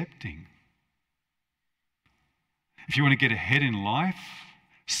accepting. If you want to get ahead in life,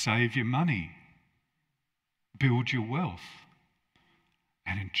 save your money. Build your wealth.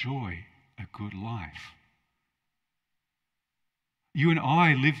 And enjoy a good life. You and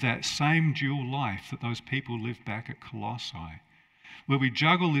I live that same dual life that those people lived back at Colossae, where we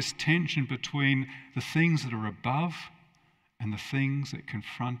juggle this tension between the things that are above and the things that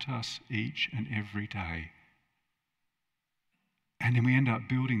confront us each and every day. And then we end up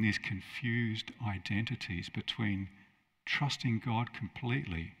building these confused identities between trusting God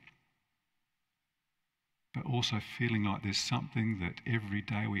completely, but also feeling like there's something that every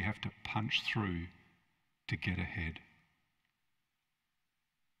day we have to punch through to get ahead.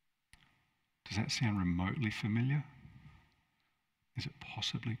 Does that sound remotely familiar? Is it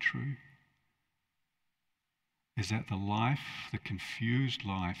possibly true? Is that the life, the confused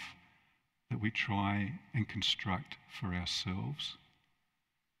life, that we try and construct for ourselves?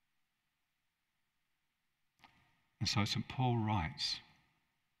 And so St. Paul writes,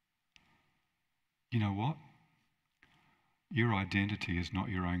 you know what? Your identity is not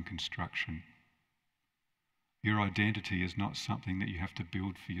your own construction. Your identity is not something that you have to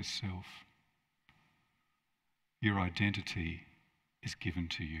build for yourself. Your identity is given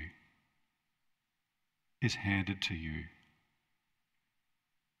to you, is handed to you.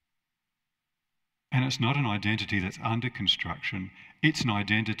 And it's not an identity that's under construction, it's an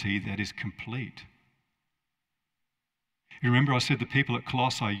identity that is complete. You remember I said the people at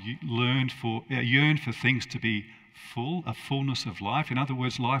Colossae yearned for things to be full, a fullness of life. In other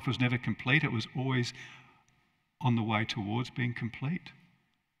words, life was never complete, it was always on the way towards being complete.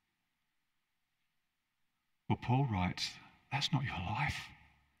 Well, Paul writes, that's not your life.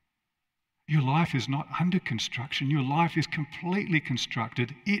 Your life is not under construction. Your life is completely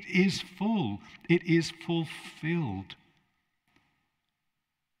constructed. It is full. It is fulfilled.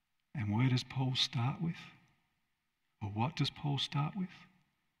 And where does Paul start with? Or what does Paul start with?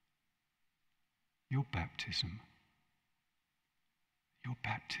 Your baptism. Your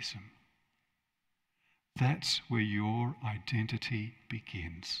baptism. That's where your identity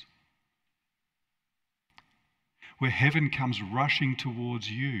begins. Where heaven comes rushing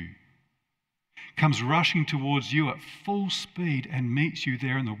towards you. Comes rushing towards you at full speed and meets you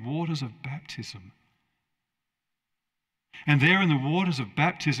there in the waters of baptism. And there in the waters of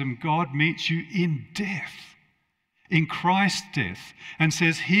baptism, God meets you in death, in Christ's death, and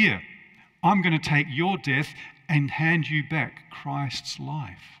says, here, I'm going to take your death and hand you back Christ's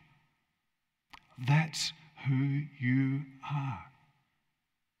life. That's who you are.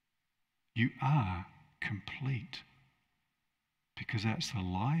 You are complete. Because that's the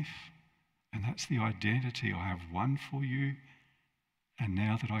life and that's the identity I have won for you and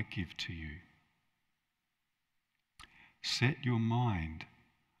now that I give to you. Set your mind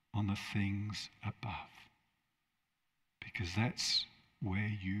on the things above, because that's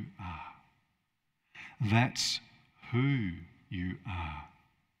where you are. That's who you are.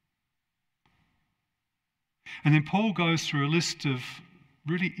 And then Paul goes through a list of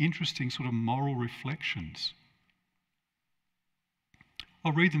really interesting sort of moral reflections.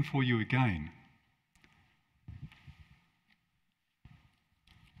 I'll read them for you again.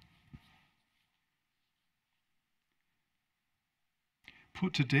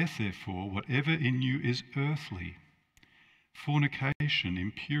 Put to death, therefore, whatever in you is earthly: fornication,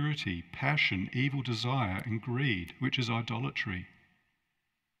 impurity, passion, evil desire, and greed, which is idolatry.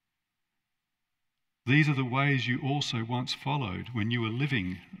 These are the ways you also once followed when you were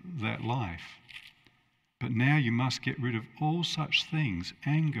living that life. But now you must get rid of all such things: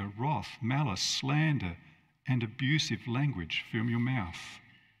 anger, wrath, malice, slander, and abusive language from your mouth.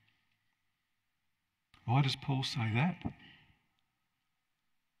 Why does Paul say that?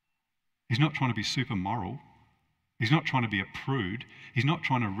 He's not trying to be super moral. He's not trying to be a prude. He's not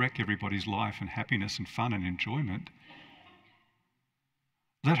trying to wreck everybody's life and happiness and fun and enjoyment.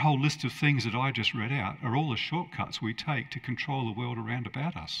 That whole list of things that I just read out are all the shortcuts we take to control the world around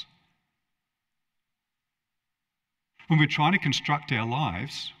about us. when we're trying to construct our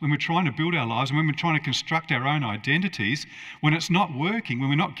lives, when we're trying to build our lives, and when we're trying to construct our own identities, when it's not working, when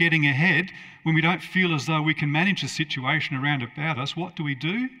we're not getting ahead, when we don't feel as though we can manage the situation around about us, what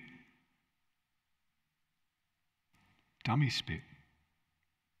do? Dummy spit.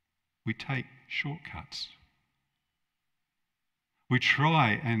 We take shortcuts. We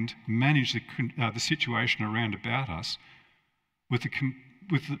try and manage the situation around about us with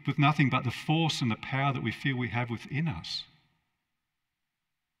nothing but the force and the power that we feel we have within us.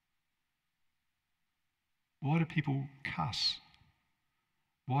 Why do people cuss?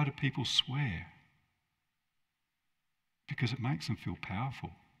 Why do people swear? Because it makes them feel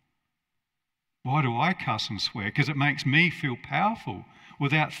powerful. Why do I cuss and swear? Because it makes me feel powerful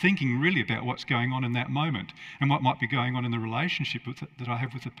without thinking really about what's going on in that moment and what might be going on in the relationship that I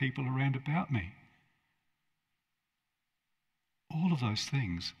have with the people around about me. All of those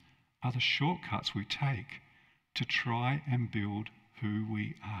things are the shortcuts we take to try and build who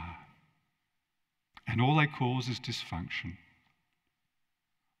we are. And all they cause is dysfunction.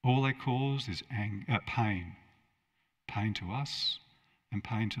 All they cause is pain. Pain to us and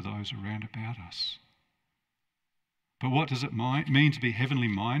pain to those around about us. But what does it mean to be heavenly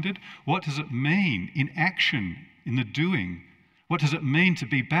minded? What does it mean in action, in the doing? What does it mean to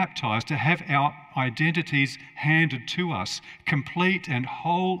be baptized, to have our identities handed to us, complete and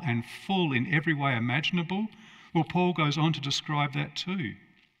whole and full in every way imaginable? Well, Paul goes on to describe that too.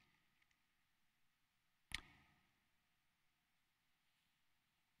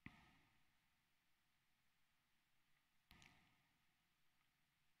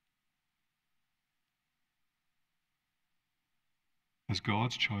 As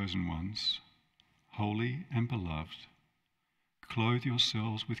God's chosen ones, holy and beloved, clothe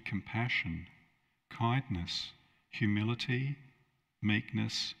yourselves with compassion, kindness, humility,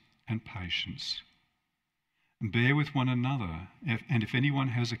 meekness, and patience. And bear with one another, and if anyone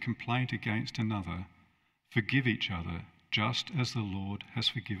has a complaint against another, forgive each other, just as the Lord has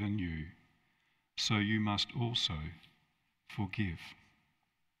forgiven you. So you must also forgive.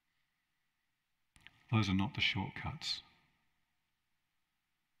 Those are not the shortcuts.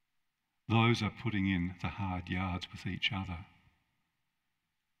 Those are putting in the hard yards with each other.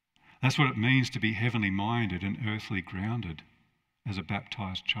 That's what it means to be heavenly minded and earthly grounded as a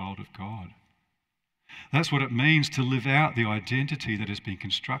baptized child of God. That's what it means to live out the identity that has been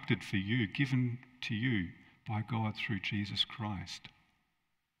constructed for you, given to you by God through Jesus Christ.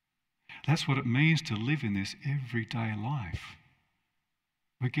 That's what it means to live in this everyday life,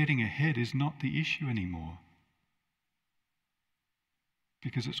 where getting ahead is not the issue anymore,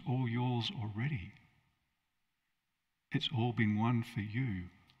 because it's all yours already. It's all been won for you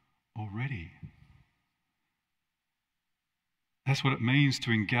already. That's what it means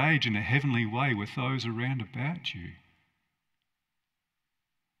to engage in a heavenly way with those around about you.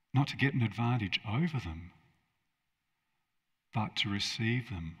 Not to get an advantage over them, but to receive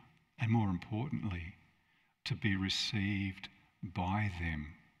them, and more importantly, to be received by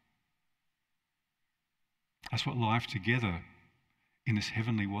them. That's what life together in this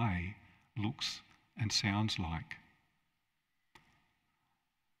heavenly way looks and sounds like.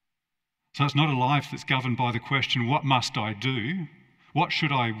 So it's not a life that's governed by the question, what must I do? What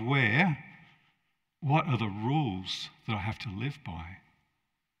should I wear? What are the rules that I have to live by?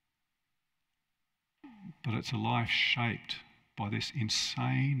 But it's a life shaped by this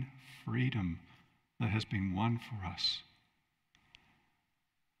insane freedom that has been won for us.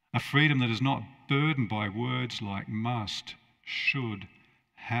 A freedom that is not burdened by words like must, should,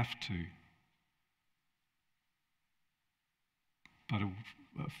 have to, but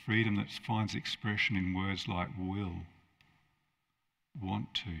a freedom that finds expression in words like will,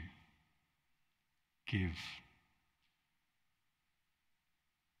 want to, give.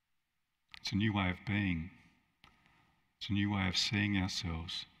 It's a new way of being. It's a new way of seeing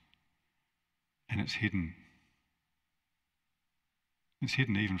ourselves. And it's hidden. It's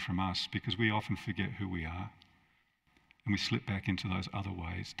hidden even from us, because we often forget who we are. And we slip back into those other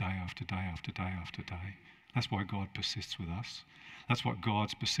ways day after day after day after day. That's why God persists with us. That's what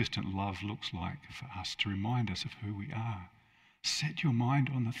God's persistent love looks like for us, to remind us of who we are. Set your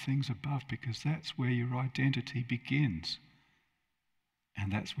mind on the things above, because that's where your identity begins.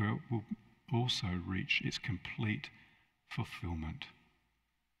 And that's where it will also reach its complete fulfillment.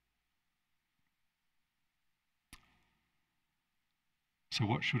 So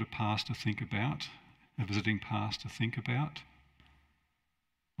what should a pastor think about? A visiting pastor think about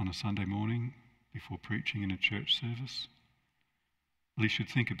on a Sunday morning before preaching in a church service? Well, he should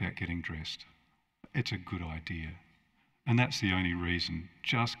think about getting dressed. It's a good idea. And that's the only reason,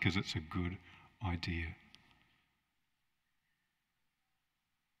 just because it's a good idea.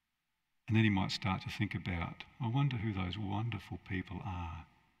 And then he might start to think about, I wonder who those wonderful people are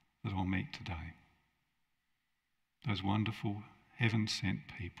that I'll meet today. Those wonderful heaven-sent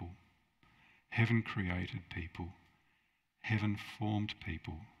people, heaven-created people, heaven-formed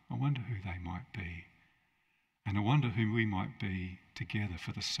people. I wonder who they might be. And I wonder who we might be together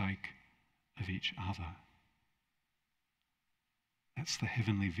for the sake of each other. That's the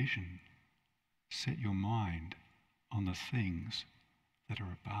heavenly vision. Set your mind on the things that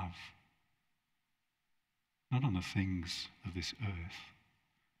are above, not on the things of this earth,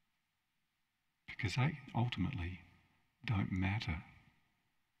 because they ultimately don't matter,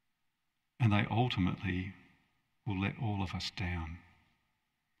 and they ultimately will let all of us down.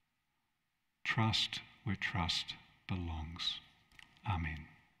 Trust where trust belongs. Amen.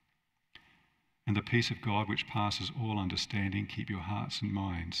 And the peace of God, which passes all understanding, keep your hearts and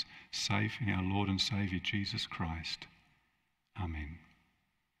minds safe in our Lord and Saviour Jesus Christ. Amen.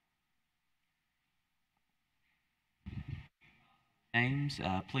 James,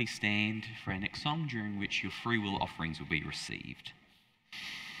 please stand for our next song, during which your free will offerings will be received.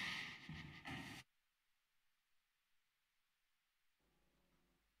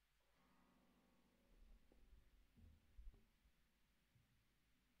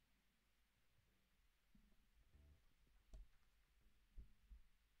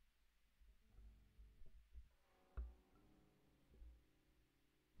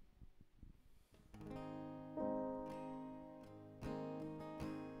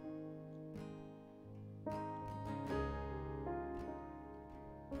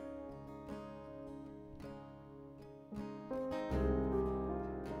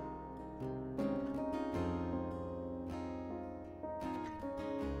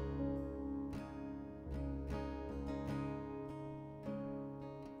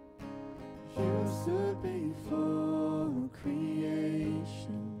 You stood before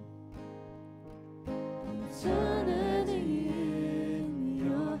creation, eternity in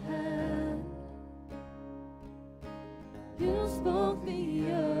your hand. You spoke the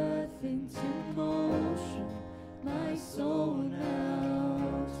earth into motion, my soul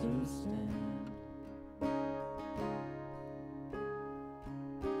now to stand.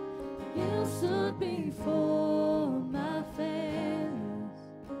 You stood before my failures,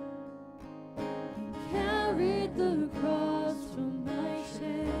 carried the cross from my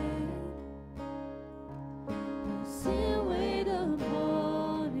shame. My sin weighed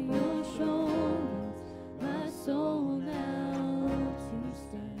upon your shoulders, my soul now to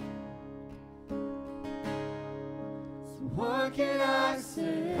stand. So what can I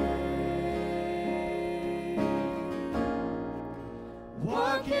say?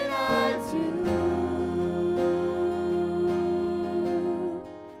 What can I do?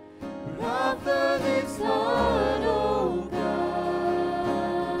 Offer this heart, oh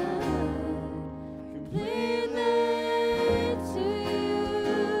God, completely to you.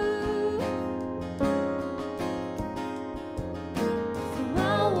 So I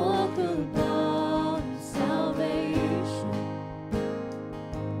walk upon salvation,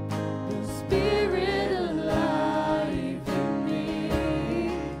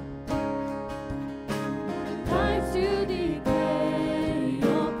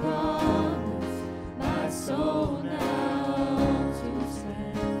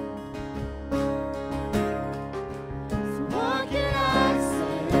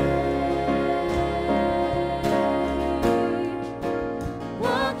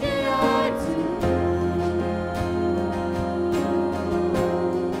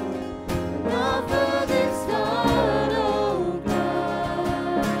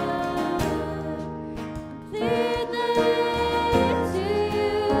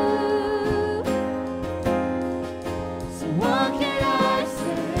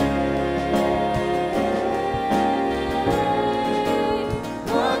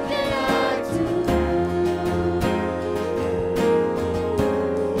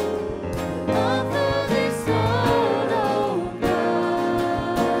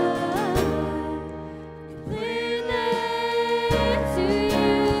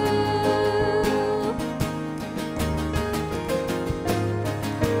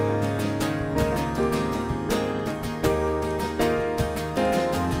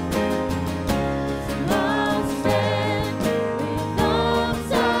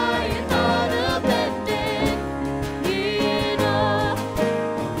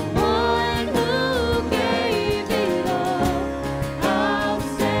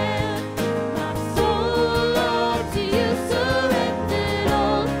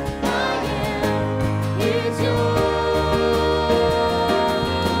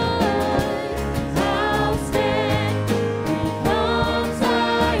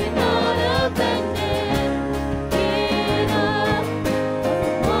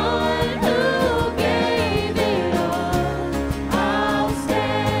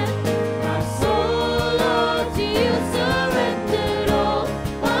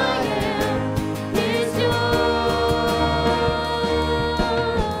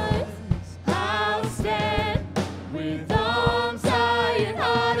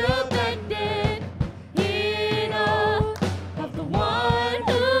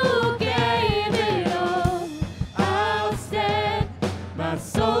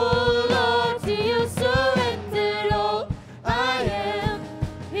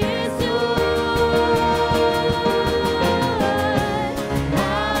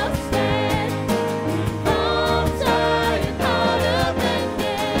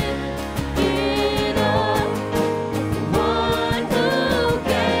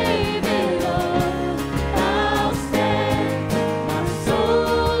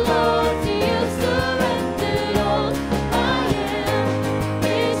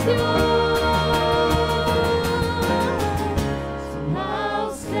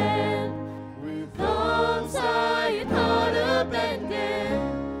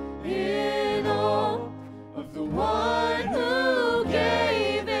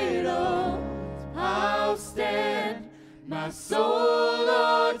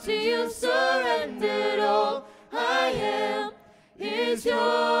 Oh Lord, to you surrendered all I am is yours.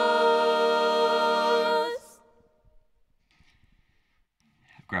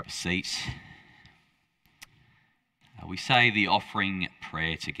 Grab a seat. We say the offering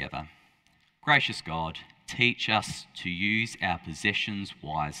prayer together. Gracious God, teach us to use our possessions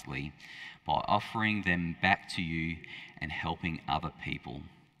wisely by offering them back to you and helping other people.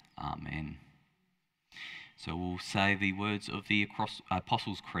 Amen. So we'll say the words of the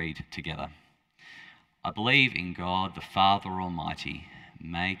Apostles' Creed together. I believe in God, the Father Almighty,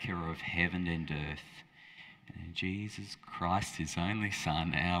 maker of heaven and earth, and in Jesus Christ, his only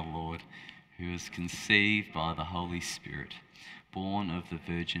Son, our Lord, who was conceived by the Holy Spirit, born of the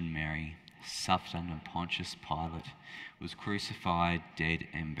Virgin Mary, suffered under Pontius Pilate, was crucified, dead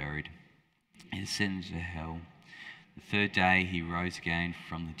and buried. He descended to hell. The third day he rose again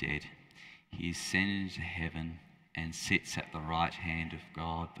from the dead. He ascended into heaven and sits at the right hand of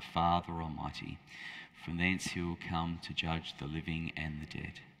God, the Father Almighty. From thence he will come to judge the living and the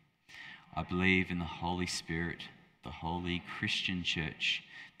dead. I believe in the Holy Spirit, the holy Christian Church,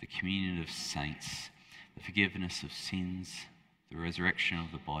 the communion of saints, the forgiveness of sins, the resurrection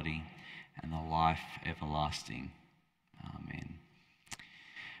of the body, and the life everlasting. Amen.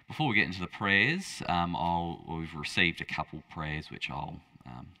 Before we get into the prayers, we've received a couple prayers which I'll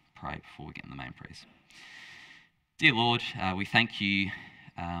pray before we get in the main prayers. Dear Lord, we thank you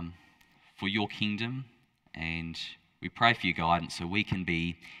for your kingdom, and we pray for your guidance so we can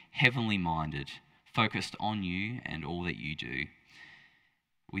be heavenly minded, focused on you and all that you do.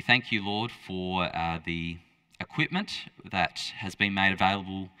 We thank you, Lord, for the equipment that has been made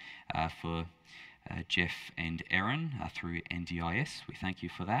available for Jeff and Erin through NDIS. We thank you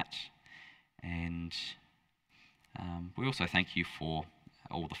for that. And we also thank you for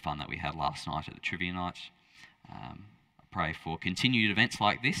all the fun that we had last night at the trivia night. I pray for continued events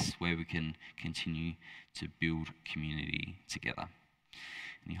like this where we can continue to build community together.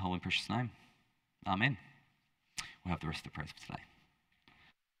 In your holy and precious name, amen. We'll have the rest of the prayers for today.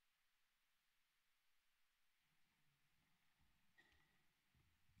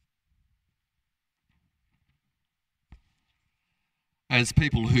 As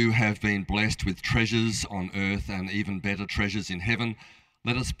people who have been blessed with treasures on earth and even better treasures in heaven,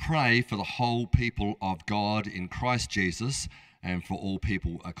 let us pray for the whole people of God in Christ Jesus and for all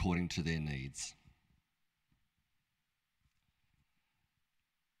people according to their needs.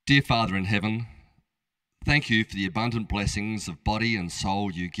 Dear Father in heaven, thank you for the abundant blessings of body and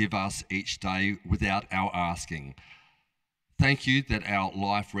soul you give us each day without our asking. Thank you that our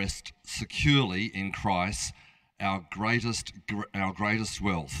life rests securely in Christ, our greatest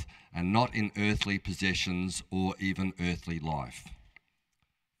wealth, and not in earthly possessions or even earthly life.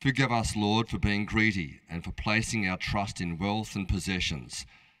 Forgive us, Lord, for being greedy and for placing our trust in wealth and possessions.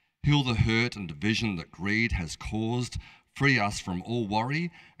 Heal the hurt and division that greed has caused, free us from all worry,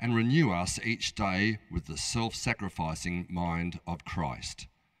 and renew us each day with the self-sacrificing mind of Christ.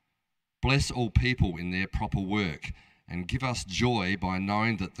 Bless all people in their proper work, and give us joy by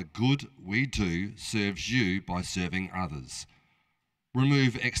knowing that the good we do serves you by serving others.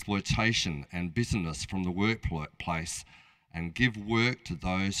 Remove exploitation and bitterness from the workplace and give work to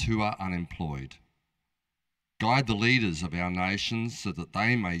those who are unemployed. Guide the leaders of our nations so that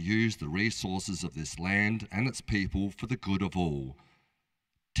they may use the resources of this land and its people for the good of all.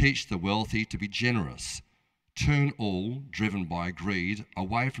 Teach the wealthy to be generous. Turn all, driven by greed,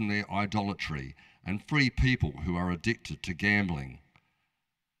 away from their idolatry and free people who are addicted to gambling.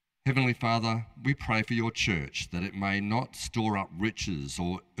 Heavenly Father, we pray for your church that it may not store up riches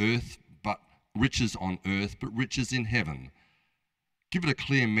on earth, but riches in heaven. Give it a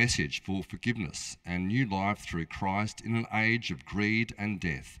clear message for forgiveness and new life through Christ in an age of greed and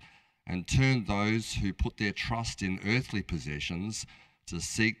death, and turn those who put their trust in earthly possessions to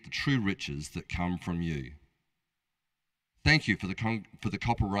seek the true riches that come from you. Thank you for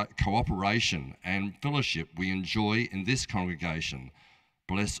the cooperation and fellowship we enjoy in this congregation.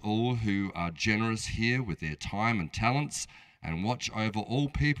 Bless all who are generous here with their time and talents, and watch over all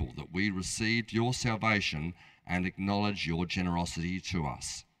people that we receive your salvation and acknowledge your generosity to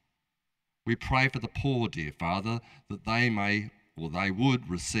us. We pray for the poor, dear Father, that they would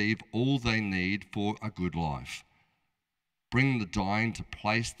receive all they need for a good life. Bring the dying to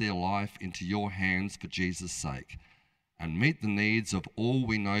place their life into your hands for Jesus' sake, and meet the needs of all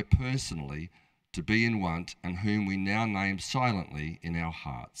we know personally to be in want and whom we now name silently in our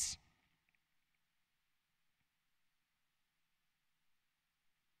hearts.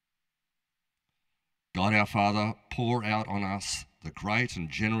 God our Father, pour out on us the great and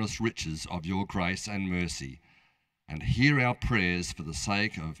generous riches of your grace and mercy, and hear our prayers for the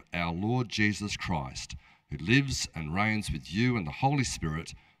sake of our Lord Jesus Christ, who lives and reigns with you and the Holy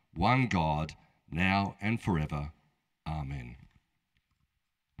Spirit, one God, now and forever. Amen.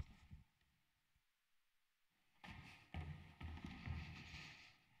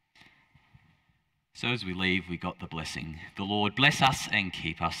 So as we leave, we got the blessing. The Lord bless us and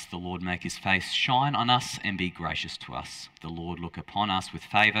keep us. The Lord make his face shine on us and be gracious to us. The Lord look upon us with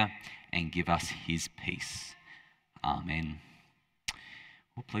favour and give us his peace. Amen.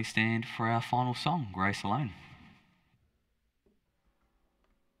 Well, please stand for our final song, Grace Alone.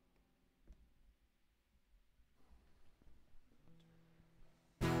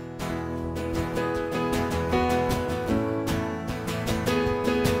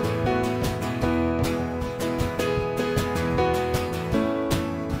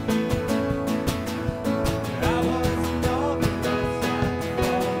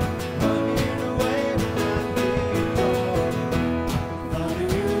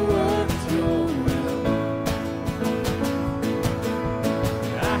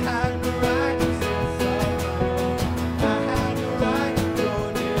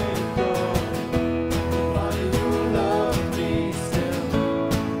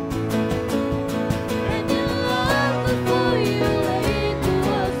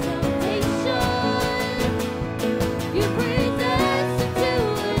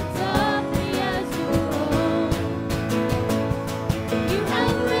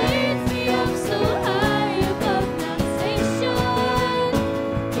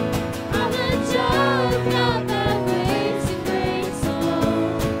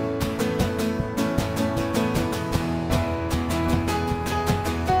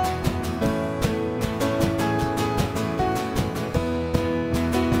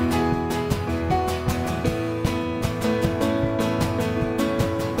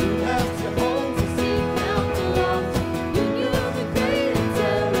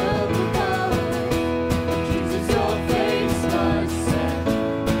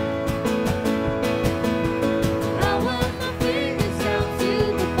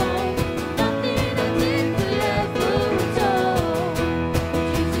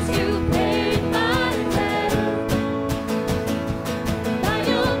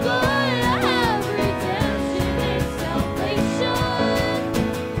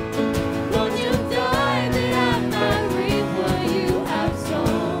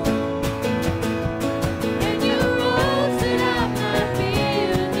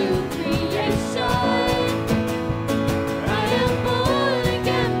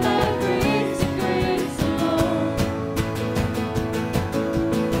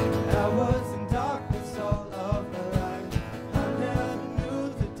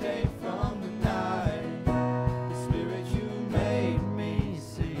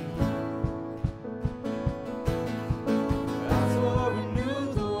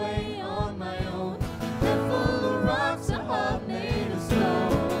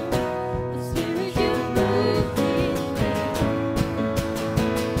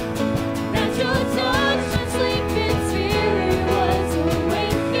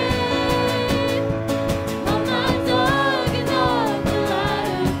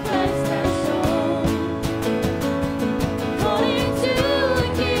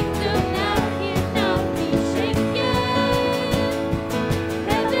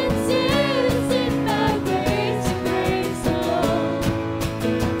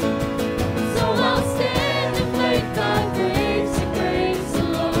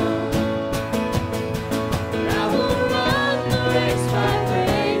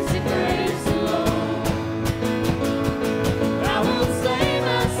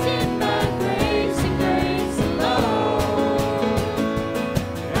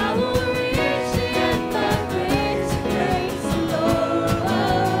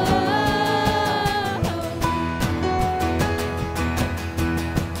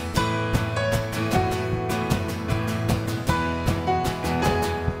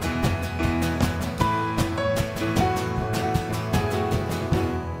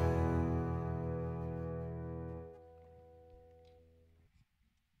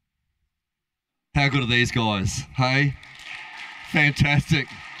 How good are these guys? Hey? Fantastic.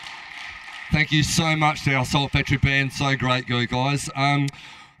 Thank you so much to our Salt Factory band. So great, you guys.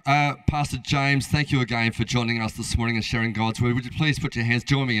 Pastor James, thank you again for joining us this morning and sharing God's word. Would you please put your hands,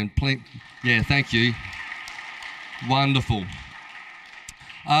 join me and please. Yeah, thank you. Wonderful.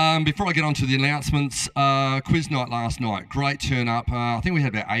 Before I get on to the announcements, quiz night last night, great turn up. I think we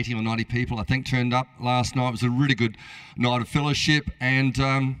had about 80 or 90 people, turned up last night. It was a really good night of fellowship,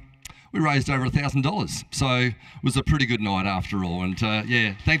 and we raised over $1,000. So it was a pretty good night after all. And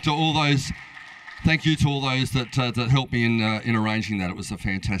yeah, thanks to all those thank you to all those that helped me in arranging that. It was a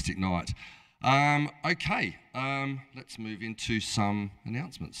fantastic night. Okay, let's move into some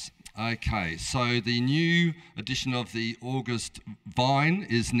announcements. Okay, so the new edition of the August Vine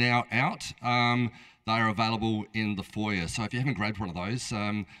is now out. They are available in the foyer. So if you haven't grabbed one of those,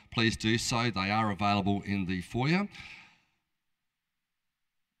 please do so. They are available in the foyer.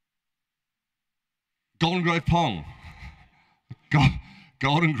 Golden Grove Pong.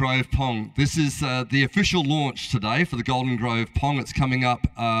 Golden Grove Pong. This is the official launch today for the Golden Grove Pong. It's coming up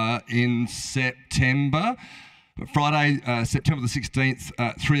in September. Friday, September the 16th,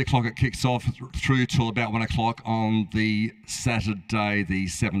 3 o'clock it kicks off through till about 1 o'clock on the Saturday the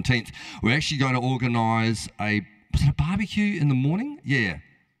 17th. We're actually going to organise was it a barbecue in the morning? Yeah.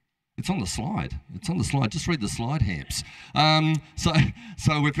 It's on the slide. It's on the slide. Just read the slide, Hamps.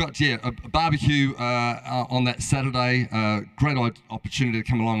 So we've got a barbecue on that Saturday. Great opportunity to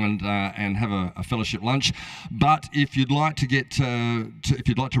come along and have a fellowship lunch. But if you'd like to if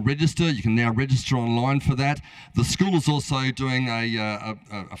you'd like to register, you can now register online for that. The school is also doing a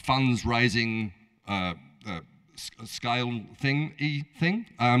funds raising scale thing,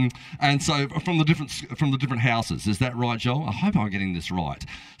 and so from the different houses. Is that right, Joel? I hope I'm getting this right.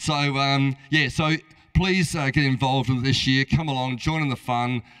 So so please get involved in this year. Come along, join in the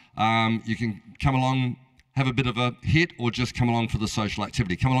fun. You can come along, have a bit of a hit, or just come along for the social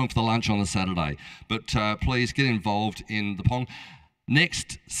activity. Come along for the lunch on the Saturday. But please get involved in the Pong.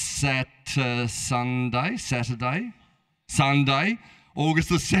 Next Sunday, August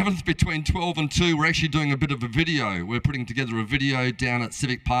the 7th, between 12 and 2, we're actually doing a bit of a video. We're putting together a video down at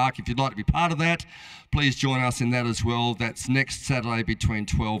Civic Park. If you'd like to be part of that, please join us in that as well. That's next Saturday between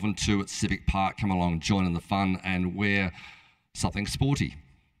 12 and 2 at Civic Park. Come along, join in the fun and wear something sporty.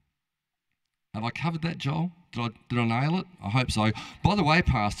 Have I covered that, Joel? Did I nail it? I hope so. By the way,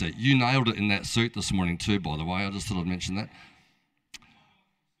 Pastor, you nailed it in that suit this morning too, by the way. I just thought I'd mention that.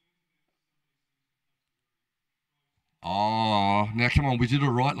 Oh, now come on, we did it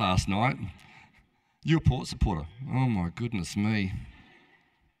right last night. You're a Port supporter. Oh my goodness me.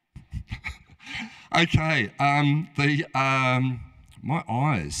 Okay, my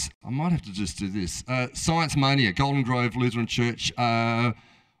eyes. I might have to just do this. Science Mania, Golden Grove Lutheran Church,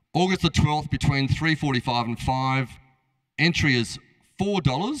 August the 12th between 3:45 and 5. Entry is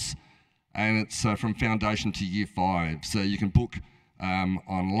 $4 and it's from Foundation to Year 5. So you can book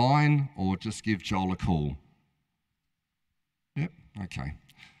online or just give Joel a call. Yep, okay.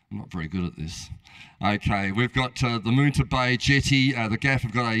 I'm not very good at this. Okay, we've got the Moonta Bay Jetty. The GAF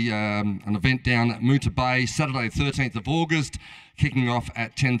have got an event down at Moonta Bay, Saturday 13th of August, kicking off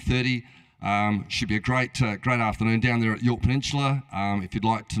at 10:30. Should be a great afternoon down there at York Peninsula. If you'd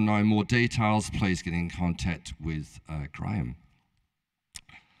like to know more details, please get in contact with Graham.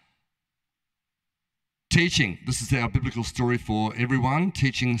 Teaching. This is our biblical story for everyone.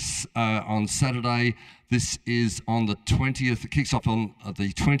 Teaching on Saturday. This is on the 20th. It kicks off on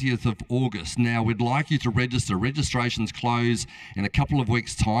the 20th of August. Now, we'd like you to register. Registrations close in a couple of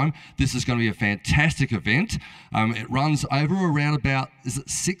weeks' time. This is going to be a fantastic event. It runs over around about, is it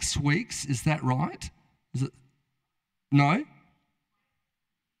 6 weeks? Is that right? Is it? No?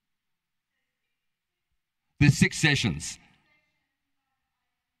 There's 6 sessions.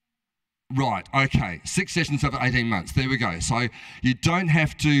 Right, okay. 6 sessions over 18 months. There we go. So you don't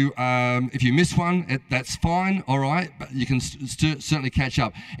have to, if you miss one, that's fine, all right? But you can certainly catch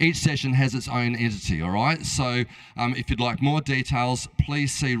up. Each session has its own entity, all right? So if you'd like more details,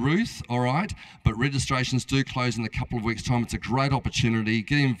 please see Ruth, all right? But registrations do close in a couple of weeks' time. It's a great opportunity.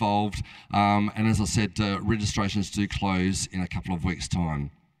 Get involved. And as I said, registrations do close in a couple of weeks'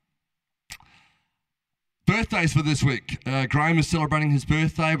 time. Birthdays for this week. Graham is celebrating his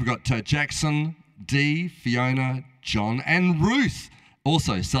birthday. We've got Jackson, Dee, Fiona, John and Ruth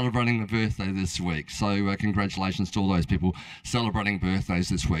also celebrating a birthday this week. So congratulations to all those people celebrating birthdays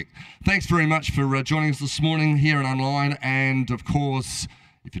this week. Thanks very much for joining us this morning here and online. And of course,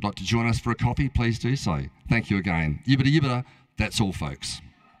 if you'd like to join us for a coffee, please do so. Thank you again. Yibbida yibbida. That's all, folks.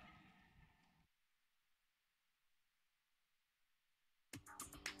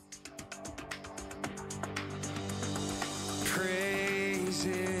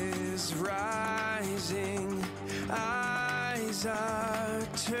 Rising, eyes are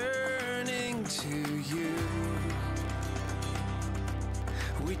turning to you.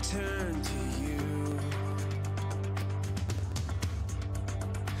 We turn to you.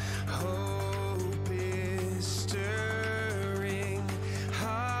 Hope is stirring,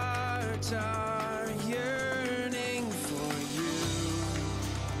 hearts are